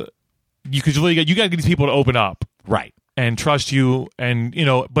 well, you got to get these people to open up, Right. and trust you, and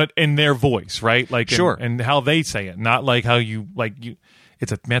but in their voice, right? Like Sure. and how they say it, not like how you like you.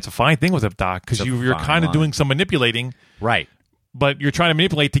 It's a fine thing with a doc because It's a you're fine kind of line. doing some manipulating, Right. but you're trying to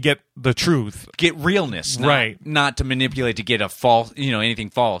manipulate to get the truth. Get realness, Right. Not to manipulate to get a false, anything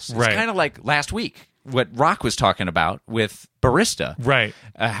false. It's Right. kind of like last week what Rock was talking about with Barista. Right.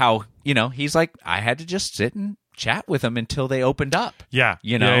 How he's like, I had to just sit and chat with them until they opened up. Yeah.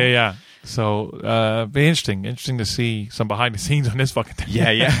 Yeah. So, be interesting to see some behind the scenes on this fucking thing.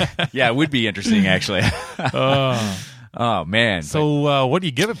 Yeah. It would be interesting actually. Oh man. So, what do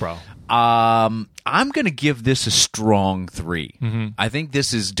you give it, bro? I'm going to give this a strong 3. Mm-hmm. I think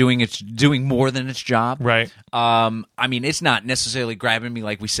this is doing more than its job. Right. I mean, it's not necessarily grabbing me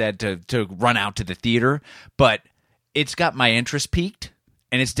like we said to run out to the theater, but it's got my interest peaked,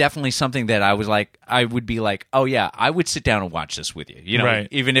 and it's definitely something that I would be like, oh yeah, I would sit down and watch this with you. Right.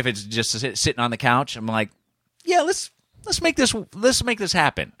 Even if it's just sitting on the couch, I'm like, yeah, let's make this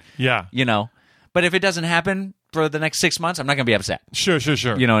happen. Yeah. But if it doesn't happen for the next 6 months, I'm not going to be upset. Sure.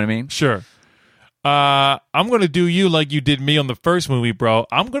 You know what I mean? Sure. I'm going to do you like you did me on the first movie, bro.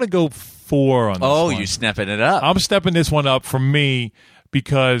 I'm going to go 4 on this one. You stepping it up. I'm stepping this one up for me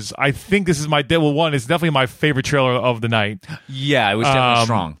because I think this is it's definitely my favorite trailer of the night. Yeah, it was definitely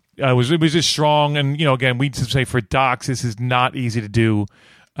strong. It was just strong, and again, we say for docs, this is not easy to do.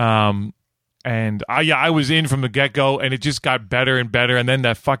 And I was in from the get go, and it just got better and better. And then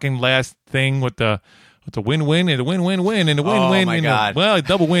that fucking last thing with the win-win and the win-win-win and the win-win. Oh my God. A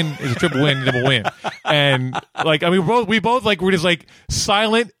double win is a triple win, double win. And we both were just like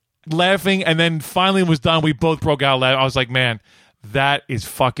silent, laughing, and then finally it was done. We both broke out laughing. I was like, man, that is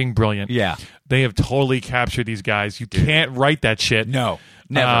fucking brilliant. Yeah. They have totally captured these guys. You can't write that shit. No,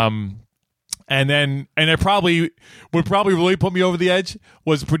 never. And it probably really put me over the edge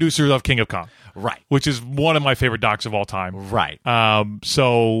was the producer of King of Kong, Right. which is one of my favorite docs of all time. Right.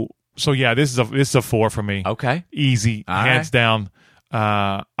 So yeah, this is a 4 for me. Okay. Easy, All hands down.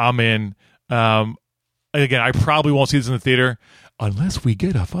 I'm in. Again, I probably won't see this in the theater unless we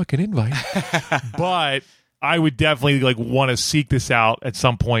get a fucking invite. But I would definitely want to seek this out at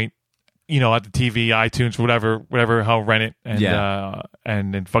some point. At the TV, iTunes, whatever, how rent it,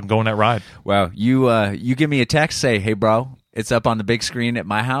 and then fucking go on that ride. Well, you give me a text, say, "Hey, bro, it's up on the big screen at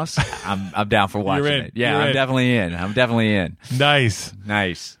my house." I'm down for watching You're in. it. Yeah, You're I'm in. definitely in.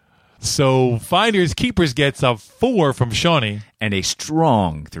 Nice. So Finders Keepers gets a 4 from Shawnee, And a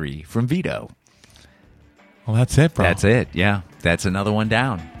strong 3 from Vito. Well, that's it, bro. That's it. Yeah, that's another one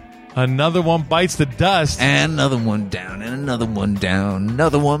down. Another one bites the dust. And another one down, and another one down.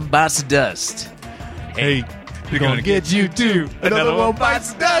 Another one bites the dust. Hey, we're gonna get you too. Another one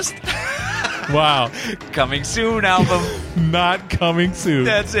bites the dust. Wow. Coming soon, album. Not coming soon.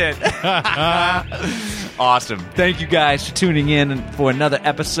 That's it. Awesome. Thank you guys for tuning in for another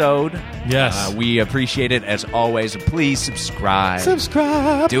episode. Yes. We appreciate it as always. And please subscribe.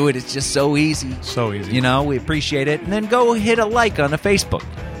 Subscribe. Do it. It's just so easy. So easy. You know, we appreciate it. And then go hit a like on the Facebook.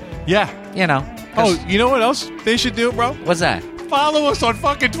 Yeah. You know. Oh, you know what else they should do, bro? What's that? Follow us on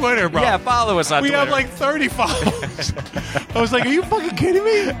fucking Twitter, bro. Yeah, follow us on we Twitter. have like 30 followers. I was like, are you fucking kidding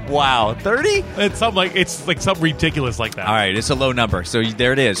me? Wow, 30? It's like something ridiculous like that. All right, it's a low number. So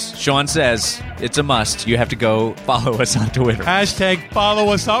there it is. Sean says it's a must. You have to go follow us on Twitter. Hashtag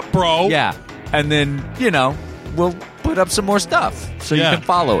follow us up, bro. Yeah. And then, we'll put up some more stuff so you can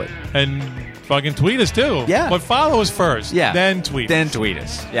follow it. And fucking tweet us too. Yeah. But follow us first. Yeah. Then tweet Then us. tweet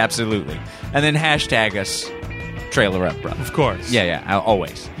us. Yeah, absolutely. And then hashtag us. Trailer Up, bro. Of course. Yeah,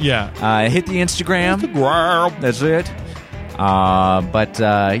 always. Yeah. Hit the Instagram. That's it. But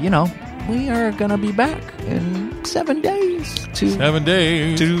we are going to be back in 7 days. 7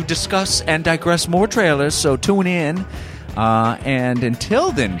 days. To discuss and digress more trailers, so tune in. And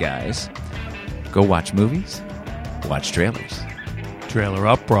until then, guys, go watch movies, watch trailers. Trailer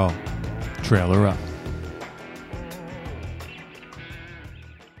up, bro. Trailer up.